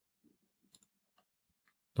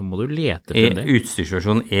må du lete etter det.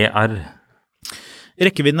 Utstyrsversjon ER.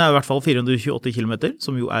 Rekkevidden er i hvert fall 428 km,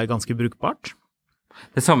 som jo er ganske brukbart.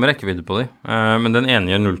 Det er samme rekkevidde på de, men den ene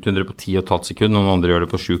gjør 0-100 på 10,5 sekunder, og den andre gjør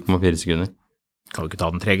det på 7,4 sekunder. Kan du ikke ta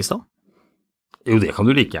den tregest da? Jo, det kan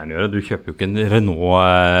du like gjerne gjøre. Du kjøper jo ikke en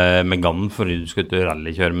Renault Megane fordi du skal ut og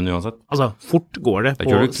rallykjøre med den uansett. Altså, fort går det på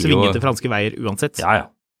svingete franske veier uansett. Ja.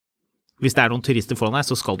 Hvis det er noen turister foran deg,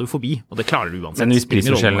 så skal du forbi, og det klarer du uansett. Men hvis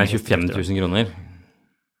prisforskjellen er 25 000 kroner?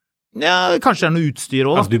 Ja, kanskje det er noe utstyr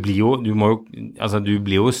også da. Altså, du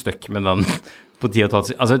blir jo støkk med den på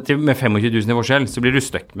 10,5 altså med 25 000 i forskjell, så blir du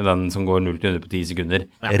støkk med den som går 0-100 på 10 sekunder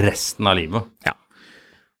resten av livet. Ja.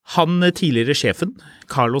 Han tidligere sjefen,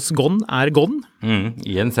 Carlos Ghosn, er gone.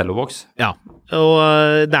 I en celloboks. Ja, og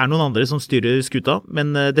det er noen andre som styrer skuta,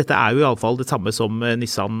 men dette er jo i alle fall det samme som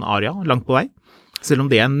Nissan Ariya, langt på vei. Selv om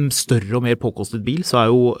det er en større og mer påkostet bil, så er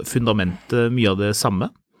jo fundamentet mye av det samme,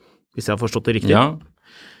 hvis jeg har forstått det riktig. Ja.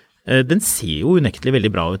 Den ser jo unektelig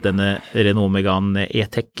veldig bra ut, denne Renault Megane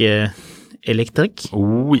E-Tech Electric.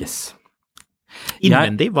 Oh, yes.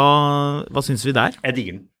 Innvendig, hva synes vi der? Jeg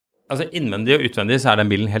digger den. Altså, innvendig og utvendig så den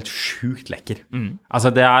bilen helt sjukt lekker. Altså,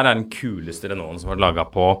 det den kuleste Renaulten som har laget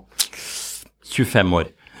på 25 år.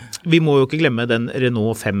 Vi må jo ikke glemme den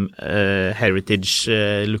Renault 5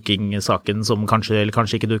 Heritage-looking-saken som kanskje eller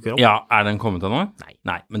kanskje ikke dukker opp. Ja, den kommet av nå?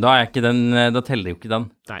 Nei, men da ikke den, da teller jo ikke den.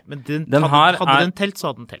 Nei, men hadde den telt, så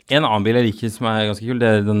hadde den telt. En annen bil jeg liker som ganske kul,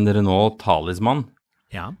 det den Renault Talisman.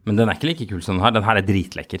 Ja. Men den ikke like kul som den her. Den her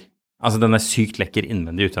dritlekker. Altså, den sykt lekker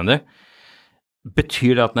innvendig og utvendig.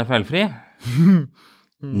 Betyr det at den feilfri?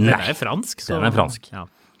 Nei. Den fransk. Så. Den fransk. Ja.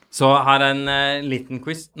 Så her en liten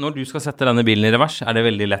quiz. Når du skal sette denne bilen i revers, det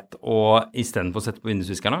veldig lett å i stedet for å sette på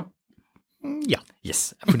vindusviskerne? Ja.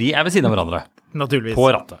 Yes, fordi ved siden av hverandre. Naturligvis.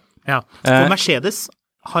 På rattet. Ja. For Mercedes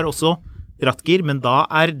har også rattgir, men da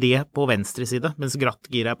det på venstre side, mens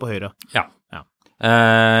rattgir på høyre. Ja.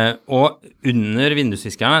 Og under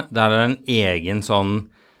vindusviskerne, der en egen sånn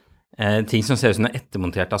ting som ser ut som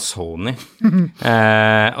ettermontert av Sony.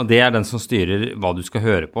 Og det den som styrer hva du skal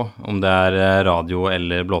høre på, om det radio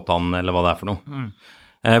eller blåtann eller hva det for noe.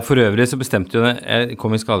 For øvrig så bestemte jo jeg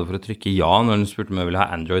kom i skade for å trykke ja når den spurte om jeg ville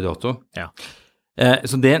ha Android Auto. Ja.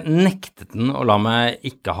 Så det nektet den å la meg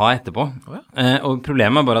ikke ha etterpå. Og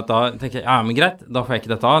problemet bare at da tenker jeg, ja, men greit, da får jeg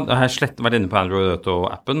ikke dette av. Da har jeg vært inne på Android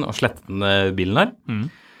Auto-appen og slettet den bilen der.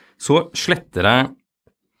 Så sletter jeg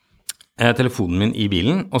telefonen min i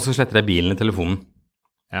bilen, og så sletter jeg bilen i telefonen.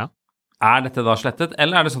 Ja. Dette da slettet,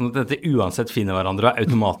 eller det sånn at dette uansett finner hverandre og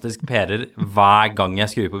automatisk pærer hver gang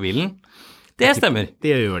jeg skrur på bilen? Det stemmer.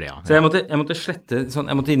 Det gjør det, ja. Så jeg måtte slette,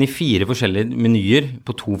 jeg måtte inn i 4 forskjellige menyer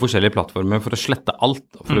på 2 forskjellige plattformer for å slette alt,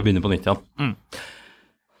 for å begynne på nytt igjen.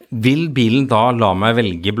 Vil bilen da la meg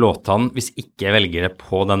velge blåtann hvis ikke jeg velger det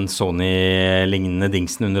på den Sony-lignende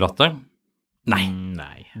dingsen under rattet? Nei.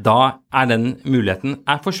 Da den muligheten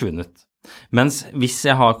forsvunnet. Mens hvis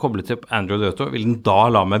jeg har koblet opp Android Auto, vil den da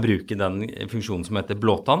la meg bruke den funksjonen som heter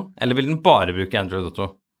blåtann, eller vil den bare bruke Android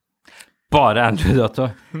Auto? Bare Android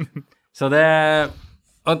Auto. Så det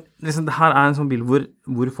her en sånn bil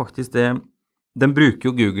hvor faktisk den bruker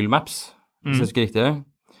jo Google Maps, hvis jeg husker riktig.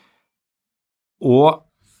 Og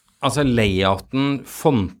altså layouten,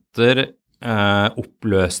 fonter,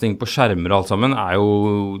 oppløsning på skjermer og alt sammen er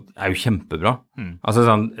jo kjempebra. Altså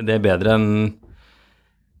sånn, det bedre enn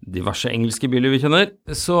diverse engelske biler vi kjenner.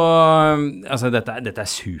 Så altså dette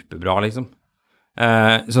superbra liksom.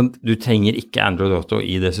 Sånn, du trenger ikke Android Auto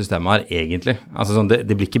i det systemet her egentlig. Altså sånn, det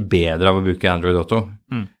blir ikke bedre av å bruke Android Auto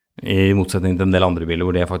i motsetning til en del andre biler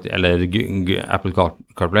hvor det faktisk, eller Apple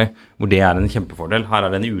CarPlay, hvor det en kjempefordel. Her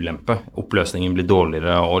det en ulempe. Oppløsningen blir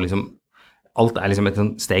dårligere og liksom alt liksom et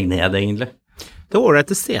steg ned egentlig. Det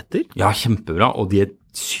ålreite seter. Ja, kjempebra, og de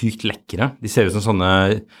sykt lekre. De ser ut som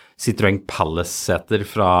sånne Citroën Palace-seter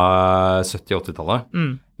fra 70-80-tallet.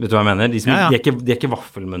 Vet du hva jeg mener? De ikke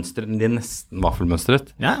vaffelmønstre, de nesten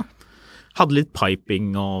vaffelmønstret. Ja, hadde litt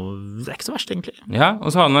piping, og det ikke så verst egentlig. Ja,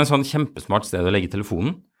 og så har den en sånn kjempesmart sted å legge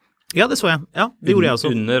telefonen. Ja, det så jeg. Ja, det gjorde jeg også.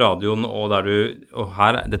 Under radioen, og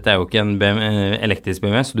her, dette jo ikke en elektrisk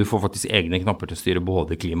BMW, så du får faktisk egne knapper til å styre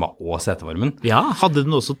både klima og setevarmen. Ja, hadde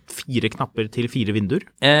den også 4 knapper til 4 vinduer?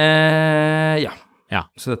 Ja.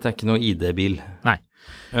 Så dette ikke noe ID-bil. Nei.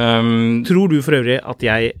 Tror du for øvrig at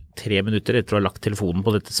jeg 3 minutter etter å ha lagt telefonen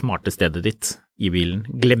på dette smarte stedet ditt i bilen,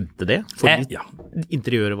 glemte det? Fordi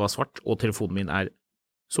interiøret var svart, og telefonen min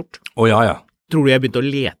sort. Ja. Tror du jeg begynte å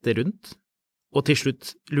lete rundt? Og til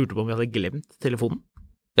slutt lurte på om vi hadde glemt telefonen.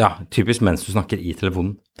 Ja, typisk mens du snakker i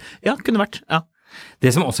telefonen. Ja, kunne vært, ja. Det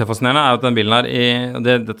som også fascinerende at den bilen her,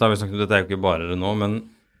 dette har vi snakket om, dette jo ikke bare nå, men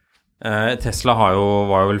Tesla var jo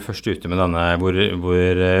vel først ute med denne hvor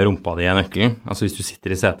rumpa di nøkkelen. Altså hvis du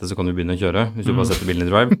sitter i setet så kan du begynne å kjøre, hvis du bare setter bilen i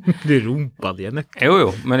drive. Rumpa di nøkkelen?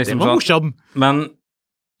 Jo, men liksom det var morsom. Men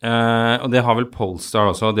og det har vel Polestar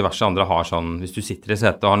også, og diverse andre har sånn, hvis du sitter i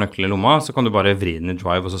setet og har nøkkelen i lomma, så kan du bare vri den i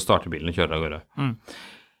drive, og så starter bilen og kjører av gårde.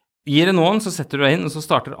 I Renaulten så setter du deg inn, og så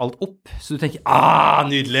starter alt opp, så du tenker,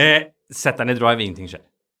 nydelig, setter den i drive, ingenting skjer.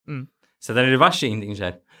 Setter den i revers, ingenting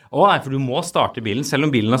skjer. Nei, for du må starte bilen. Selv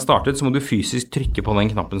om bilen har startet, så må du fysisk trykke på den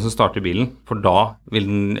knappen som starter bilen, for da vil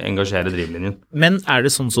den engasjere drivlinjen. Men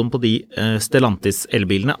det sånn som på de Stellantis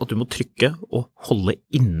elbilene, at du må trykke og holde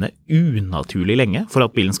inne unaturlig lenge for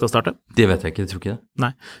at bilen skal starte? Det vet jeg ikke, jeg tror ikke det.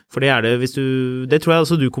 Nei, for det det hvis du, det tror jeg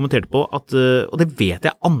også du kommenterte på, at, og det vet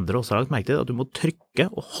jeg andre også har lagt merke til, at du må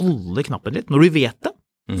trykke og holde knappen litt. Når du vet det,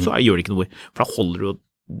 så gjør det ikke noe, for da holder du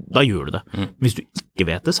da gjør du det. Hvis du ikke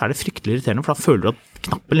vet det, så det fryktelig irriterende, for da føler du at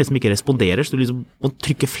knappen liksom ikke responderer, så du liksom må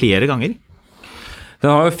trykke flere ganger. Den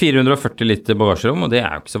har jo 440 liter bagasjerom, og det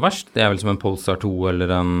er jo ikke så verst. Det er vel som en Polestar 2 eller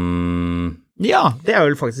en... Ja, det er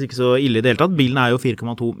vel faktisk ikke så ille i det hele tatt. Bilen er jo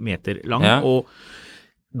 4,2 meter lang, og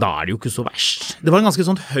da er det jo ikke så verst. Det var en ganske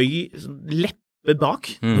sånn høy leppe bak.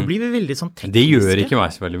 Nå blir vi veldig sånn tekniske. Det gjør ikke meg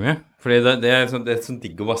så veldig mye. Fordi det er sånn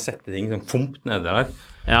digg å bare sette ting sånn fumpt nede der.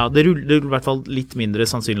 Ja, det ruller i hvert fall litt mindre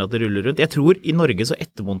sannsynlig at det ruller rundt. Jeg tror i Norge så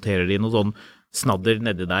ettermonterer de noe sånn snadder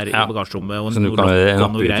nede der i bagasjerommet. Så du kan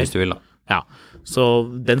nappe ut hvis du vil da. Ja, så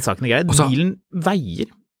den saken er grei. Også, bilen veier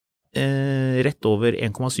rett over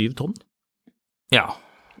 1,7 tonn. Ja.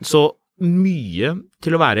 Så mye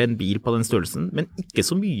til å være en bil på den størrelsen, men ikke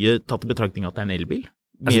så mye tatt i betraktning at det er en elbil.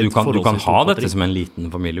 Altså, du kan ha dette som en liten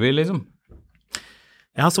familiebil, liksom?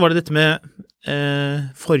 Ja, så var det dette med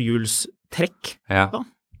forhjulstrekk. Ja. Da.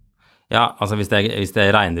 Ja, altså hvis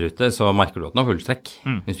det regner ute, så merker du at den har fullstrekk.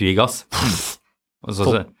 Hvis du gir gass.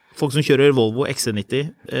 Folk som kjører Volvo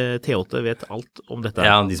XC90 T8 vet alt om dette.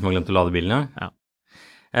 Ja, de som har glemt å lade bilen, ja.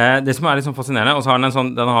 Det som er litt sånn fascinerende, og så har den en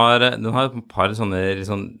sånn, den har et par sånne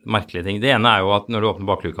sånn merkelige ting. Det ene er jo at når du åpner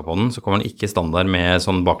bakluka på den, så kommer den ikke standard med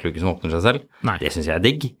sånn bakluke som åpner seg selv. Nei. Det synes jeg er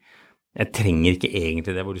digg. Jeg trenger ikke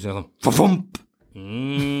egentlig det, hvor du sier sånn, fomp!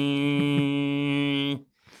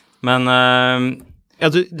 Men... Ja,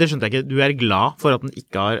 det skjønte jeg ikke. Du er glad for at den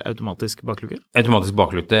ikke har automatisk bakluke? Automatisk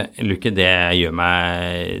bakluke, det gjør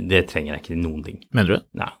meg... Det trenger jeg ikke noen ting. Mener du det?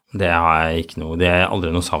 Nei, det har jeg ikke noe... Det er aldri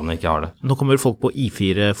noe savn jeg ikke har det. Nå kommer folk på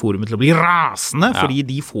I4-forumet til å bli rasende, fordi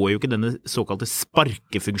de får jo ikke denne såkalte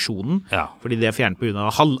sparkefunksjonen, fordi det er fjernet på grunn av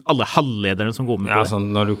alle halvlederne som går med på det. Ja, sånn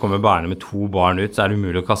når du kommer bærende med 2 barn ut, så er det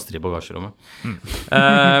umulig å kaste det i bagasjerommet.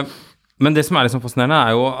 Men det som er litt sånn fascinerende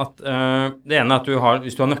er jo at det ene er at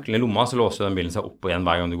hvis du har nøkkelen i lomma, så låser den bilen seg opp og igjen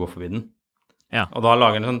hver gang du går forbi den. Ja. Og da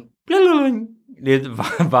lager den sånn lyd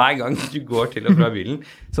hver gang du går til og fra bilen.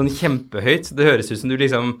 Sånn kjempehøyt. Det høres ut som du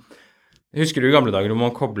liksom... Husker du i gamle dager hvor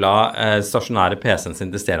man koblet stasjonære PC-en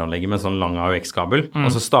sin til stereoanlegget med en sånn lang AUX-kabel, og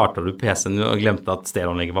så startet du PC-en og glemte at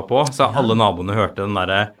stereoanlegget var på, så alle naboene hørte den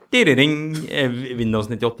der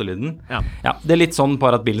Windows 98-lyden. Ja, det er litt sånn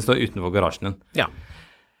bare at bilen står utenfor garasjen din. Ja.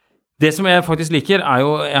 Det som jeg faktisk liker er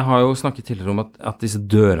jo, jeg har jo snakket tidligere om at disse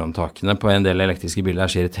dørhåndtakene på en del elektriske biler er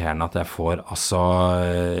så irriterende at jeg får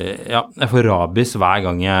jeg får rabis hver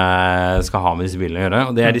gang jeg skal ha med disse bilene å gjøre,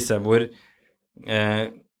 og det er disse hvor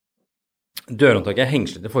dørhåndtaket er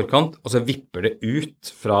hengslet i forkant, og så vipper det ut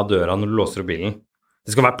fra døra når du låser opp bilen.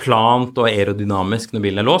 Det skal være plant og aerodynamisk når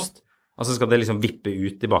bilen er låst, og så skal det liksom vippe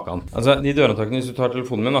ut i bakhånd. Altså, de dørhåndtakene, hvis du tar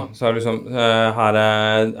telefonen min da, så er det liksom, her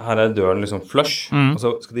er døren liksom flush, og så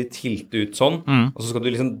skal de tilte ut sånn, og så skal du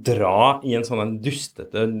liksom dra i en sånn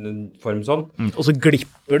dustete form sånn. Og så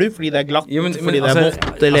glipper du fordi det er glatt, fordi det er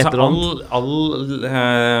vått eller etterhånd. All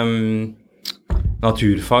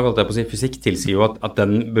naturfag, holdt jeg på å si, fysikk, tilsier jo at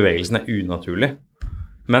den bevegelsen er unaturlig.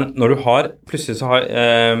 Men når du har, plutselig så har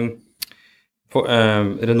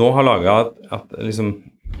Renault har laget at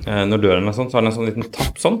liksom når døren er sånn, så har den en sånn liten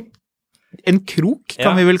tapp sånn. En krok,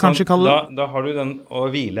 kan vi vel kanskje kalle det? Da har du den å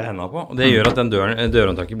hvile hendene på, og det gjør at den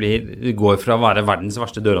dørhåndtaket går fra å være verdens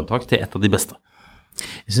verste dørhåndtak til et av de beste.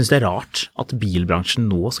 Jeg synes det er rart at bilbransjen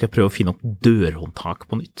nå skal prøve å finne opp dørhåndtak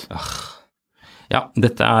på nytt. Ja,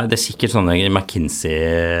 det er sikkert sånne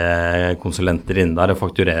McKinsey-konsulenter inne der og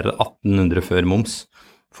fakturerer 1800 før moms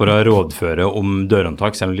for å rådføre om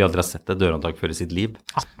dørhåndtak, selv om de aldri har sett et dørhåndtak før i sitt liv.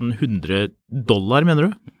 $1800, mener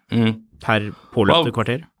du? Per påløpte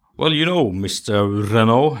kvarter? Well, you know, Mr.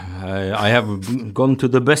 Renault, I have gone to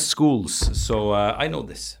the best schools, so I know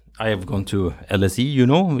this. I have gone to LSE, you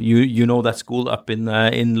know that school up in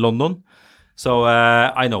London, so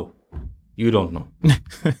I know. You don't know.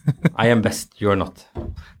 I am best, you're not.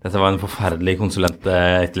 Dette var en forferdelig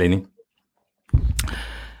konsulent-etterligning.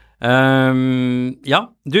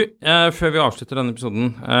 Ja, du, før vi avslutter denne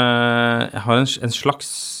episoden, jeg har en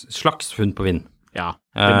slags funn på vind. Ja,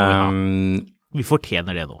 det må vi ha. Vi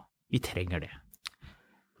fortjener det nå. Vi trenger det.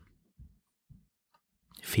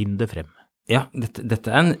 Finn det frem. Ja,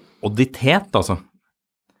 dette er en odditet, altså.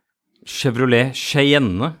 Chevrolet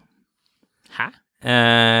Cheyenne. Hæ?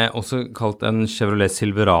 Også kalt en Chevrolet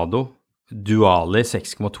Silverado Duali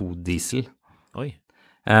 6,2 diesel. Oi.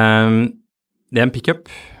 Det er en pickup.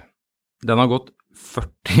 Den har gått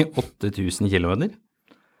 48 000 kilometer.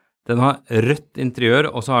 Den har rødt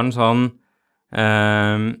interiør, og så har den sånn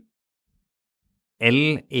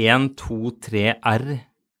L123R.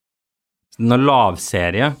 Den har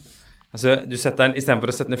lavserie. Altså, du setter den, i stedet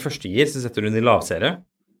for å sette den i første gir, så setter du den i lavserie.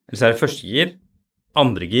 Eller så er det første gir,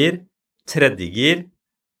 andre gir, tredje gir,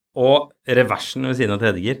 og reversen ved siden av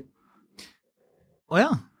tredje gir.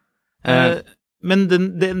 Åja. Men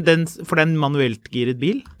for det er en manuelt giret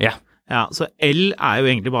bil? Ja. Ja, så L jo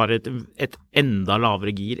egentlig bare et enda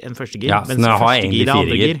lavere gir enn første gir, Ja, så mens den har første egentlig gir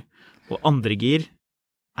andre 4 gir. gir, og andre gir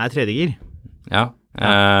tredje gir. Ja.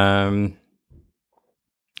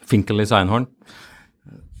 Finkel is Einhorn.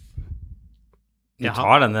 Du Jaha.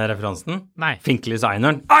 tar denne referansen? Nei. Finkel is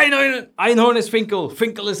Einhorn. Einhorn is Finkel!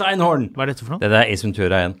 Finkel is Einhorn! Hva dette for noe? Det der Ace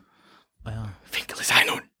Ventura 1. Ja. Finkel is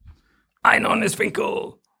Einhorn! Einhorn is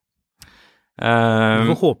Finkel! Vi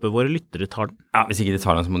får håpe våre lyttere tar den. Ja, hvis ikke de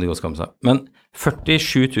tar den, så må de gå og skamme seg. Men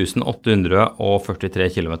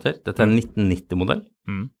 47.843 kilometer. Dette en 1990-modell.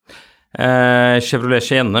 Chevrolet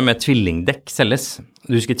Cheyenne med tvillingdekk selges.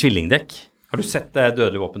 Du husker tvillingdekk? Har du sett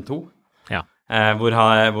Dødelig våpen 2? Ja. Hvor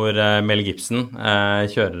Mel Gibson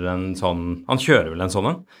kjører en sånn, han kjører vel en sånn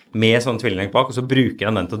en, med sånn tvillingdekk bak, og så bruker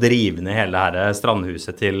han den til å drive ned hele det her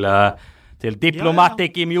strandhuset til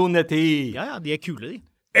diplomatic immunity. Ja, de kule, de.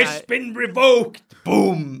 It's been revoked!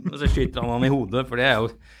 Boom! Og så skyter han i hodet, for det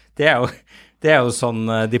er jo sånn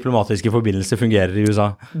diplomatiske forbindelser fungerer i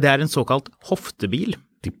USA. Det en såkalt hoftebil.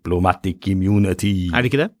 Diplomatic immunity. Det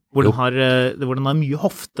ikke det? Hvor den har mye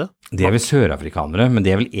hofte. De vel sørafrikanere, men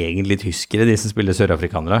de vel egentlig tyskere, de som spiller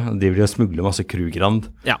sørafrikanere. De vil jo smugle masse Krugerrand.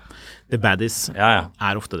 Ja, the baddies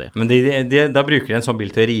ofte det. Men da bruker de en sånn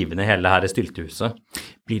bil til å rive ned hele det her styltehuset.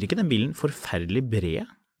 Blir ikke den bilen forferdelig bred?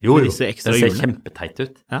 Jo, den ser kjempeteit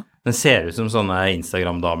ut. Ja. Den ser ut som sånne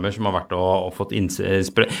Instagram-damer som har vært og fått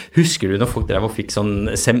Husker du når folk drev og fikk sånn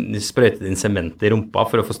sprøytet inn sement i rumpa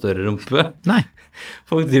for å få større rumpe? Nei.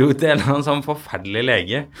 Folk dro til en eller annen sånn forferdelig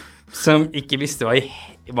lege som ikke visste hva i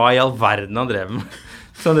all verden han drev med.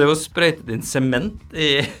 Så han drev og sprøytet inn sement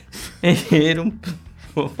i rumpen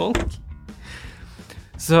på folk.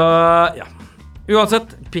 Så, ja.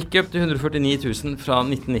 Uansett, pick-up til 149 000 fra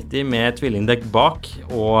 1990 med tvillingdekk bak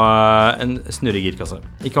og en snurregirkasse.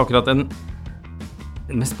 Ikke akkurat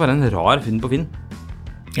mest bare en rar funn på Finn.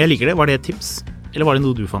 Jeg liker det. Var det et tips? Eller var det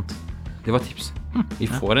noe du fant? Det var tips. Vi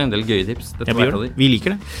får en del gøye tips. Vi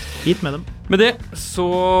liker det. Hit med dem. Med det så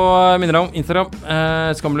minner jeg om Instagram,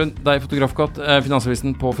 Skammelund, deg fotografkatt,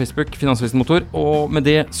 Finansavisen på Facebook, Finansavisen Motor, og med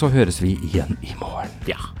det så høres vi igjen i morgen.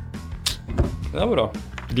 Ja. Det var bra.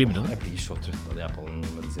 Glimrende. Jeg blir så trøtt av de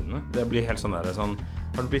Apple-medisinene. Det blir helt sånn der, har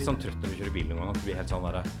du blitt sånn trøtt når du kjører bil noen gang? At du blir helt sånn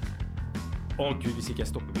der, å Gud, hvis ikke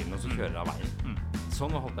jeg stopper bilen, og så kjører jeg av veien.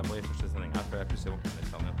 Sånn holdt jeg på i første sending her, før jeg plutselig våkner litt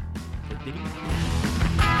sånn igjen. Det dritt.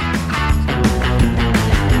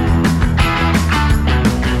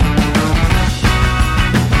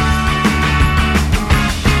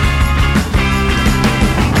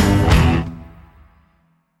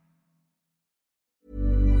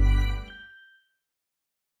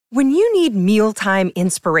 When you need mealtime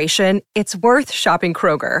inspiration, it's worth shopping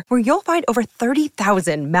Kroger, where you'll find over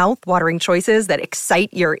 30,000 mouth-watering choices that excite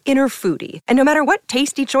your inner foodie. And no matter what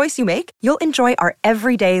tasty choice you make, you'll enjoy our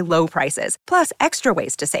everyday low prices, plus extra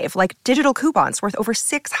ways to save, like digital coupons worth over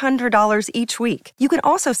 $600 each week. You can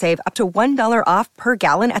also save up to $1 off per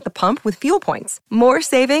gallon at the pump with fuel points. More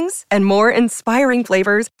savings and more inspiring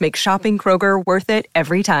flavors make shopping Kroger worth it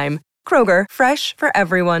every time. Kroger, fresh for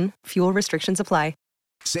everyone. Fuel restrictions apply.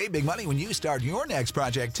 Save big money when you start your next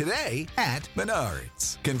project today at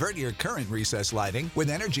Menards. Convert your current recessed lighting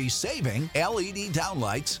with energy-saving LED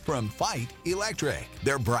downlights from Fight Electric.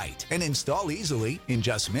 They're bright and install easily in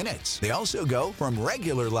just minutes. They also go from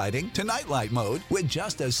regular lighting to nightlight mode with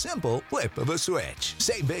just a simple flip of a switch.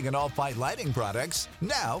 Save big on all Fight lighting products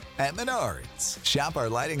now at Menards. Shop our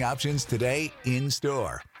lighting options today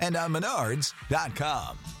in-store and on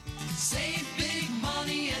Menards.com. Save big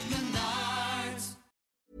money at Menards.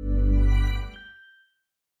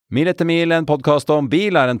 Mil etter mil, en podcast om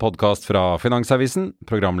bil, en podcast fra Finansavisen.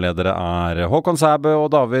 Programledere Håkon Sæbø og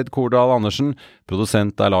David Kordal Andersen.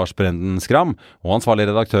 Produsent Lars Brenden Skram. Og ansvarlig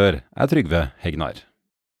redaktør Trygve Hegnar.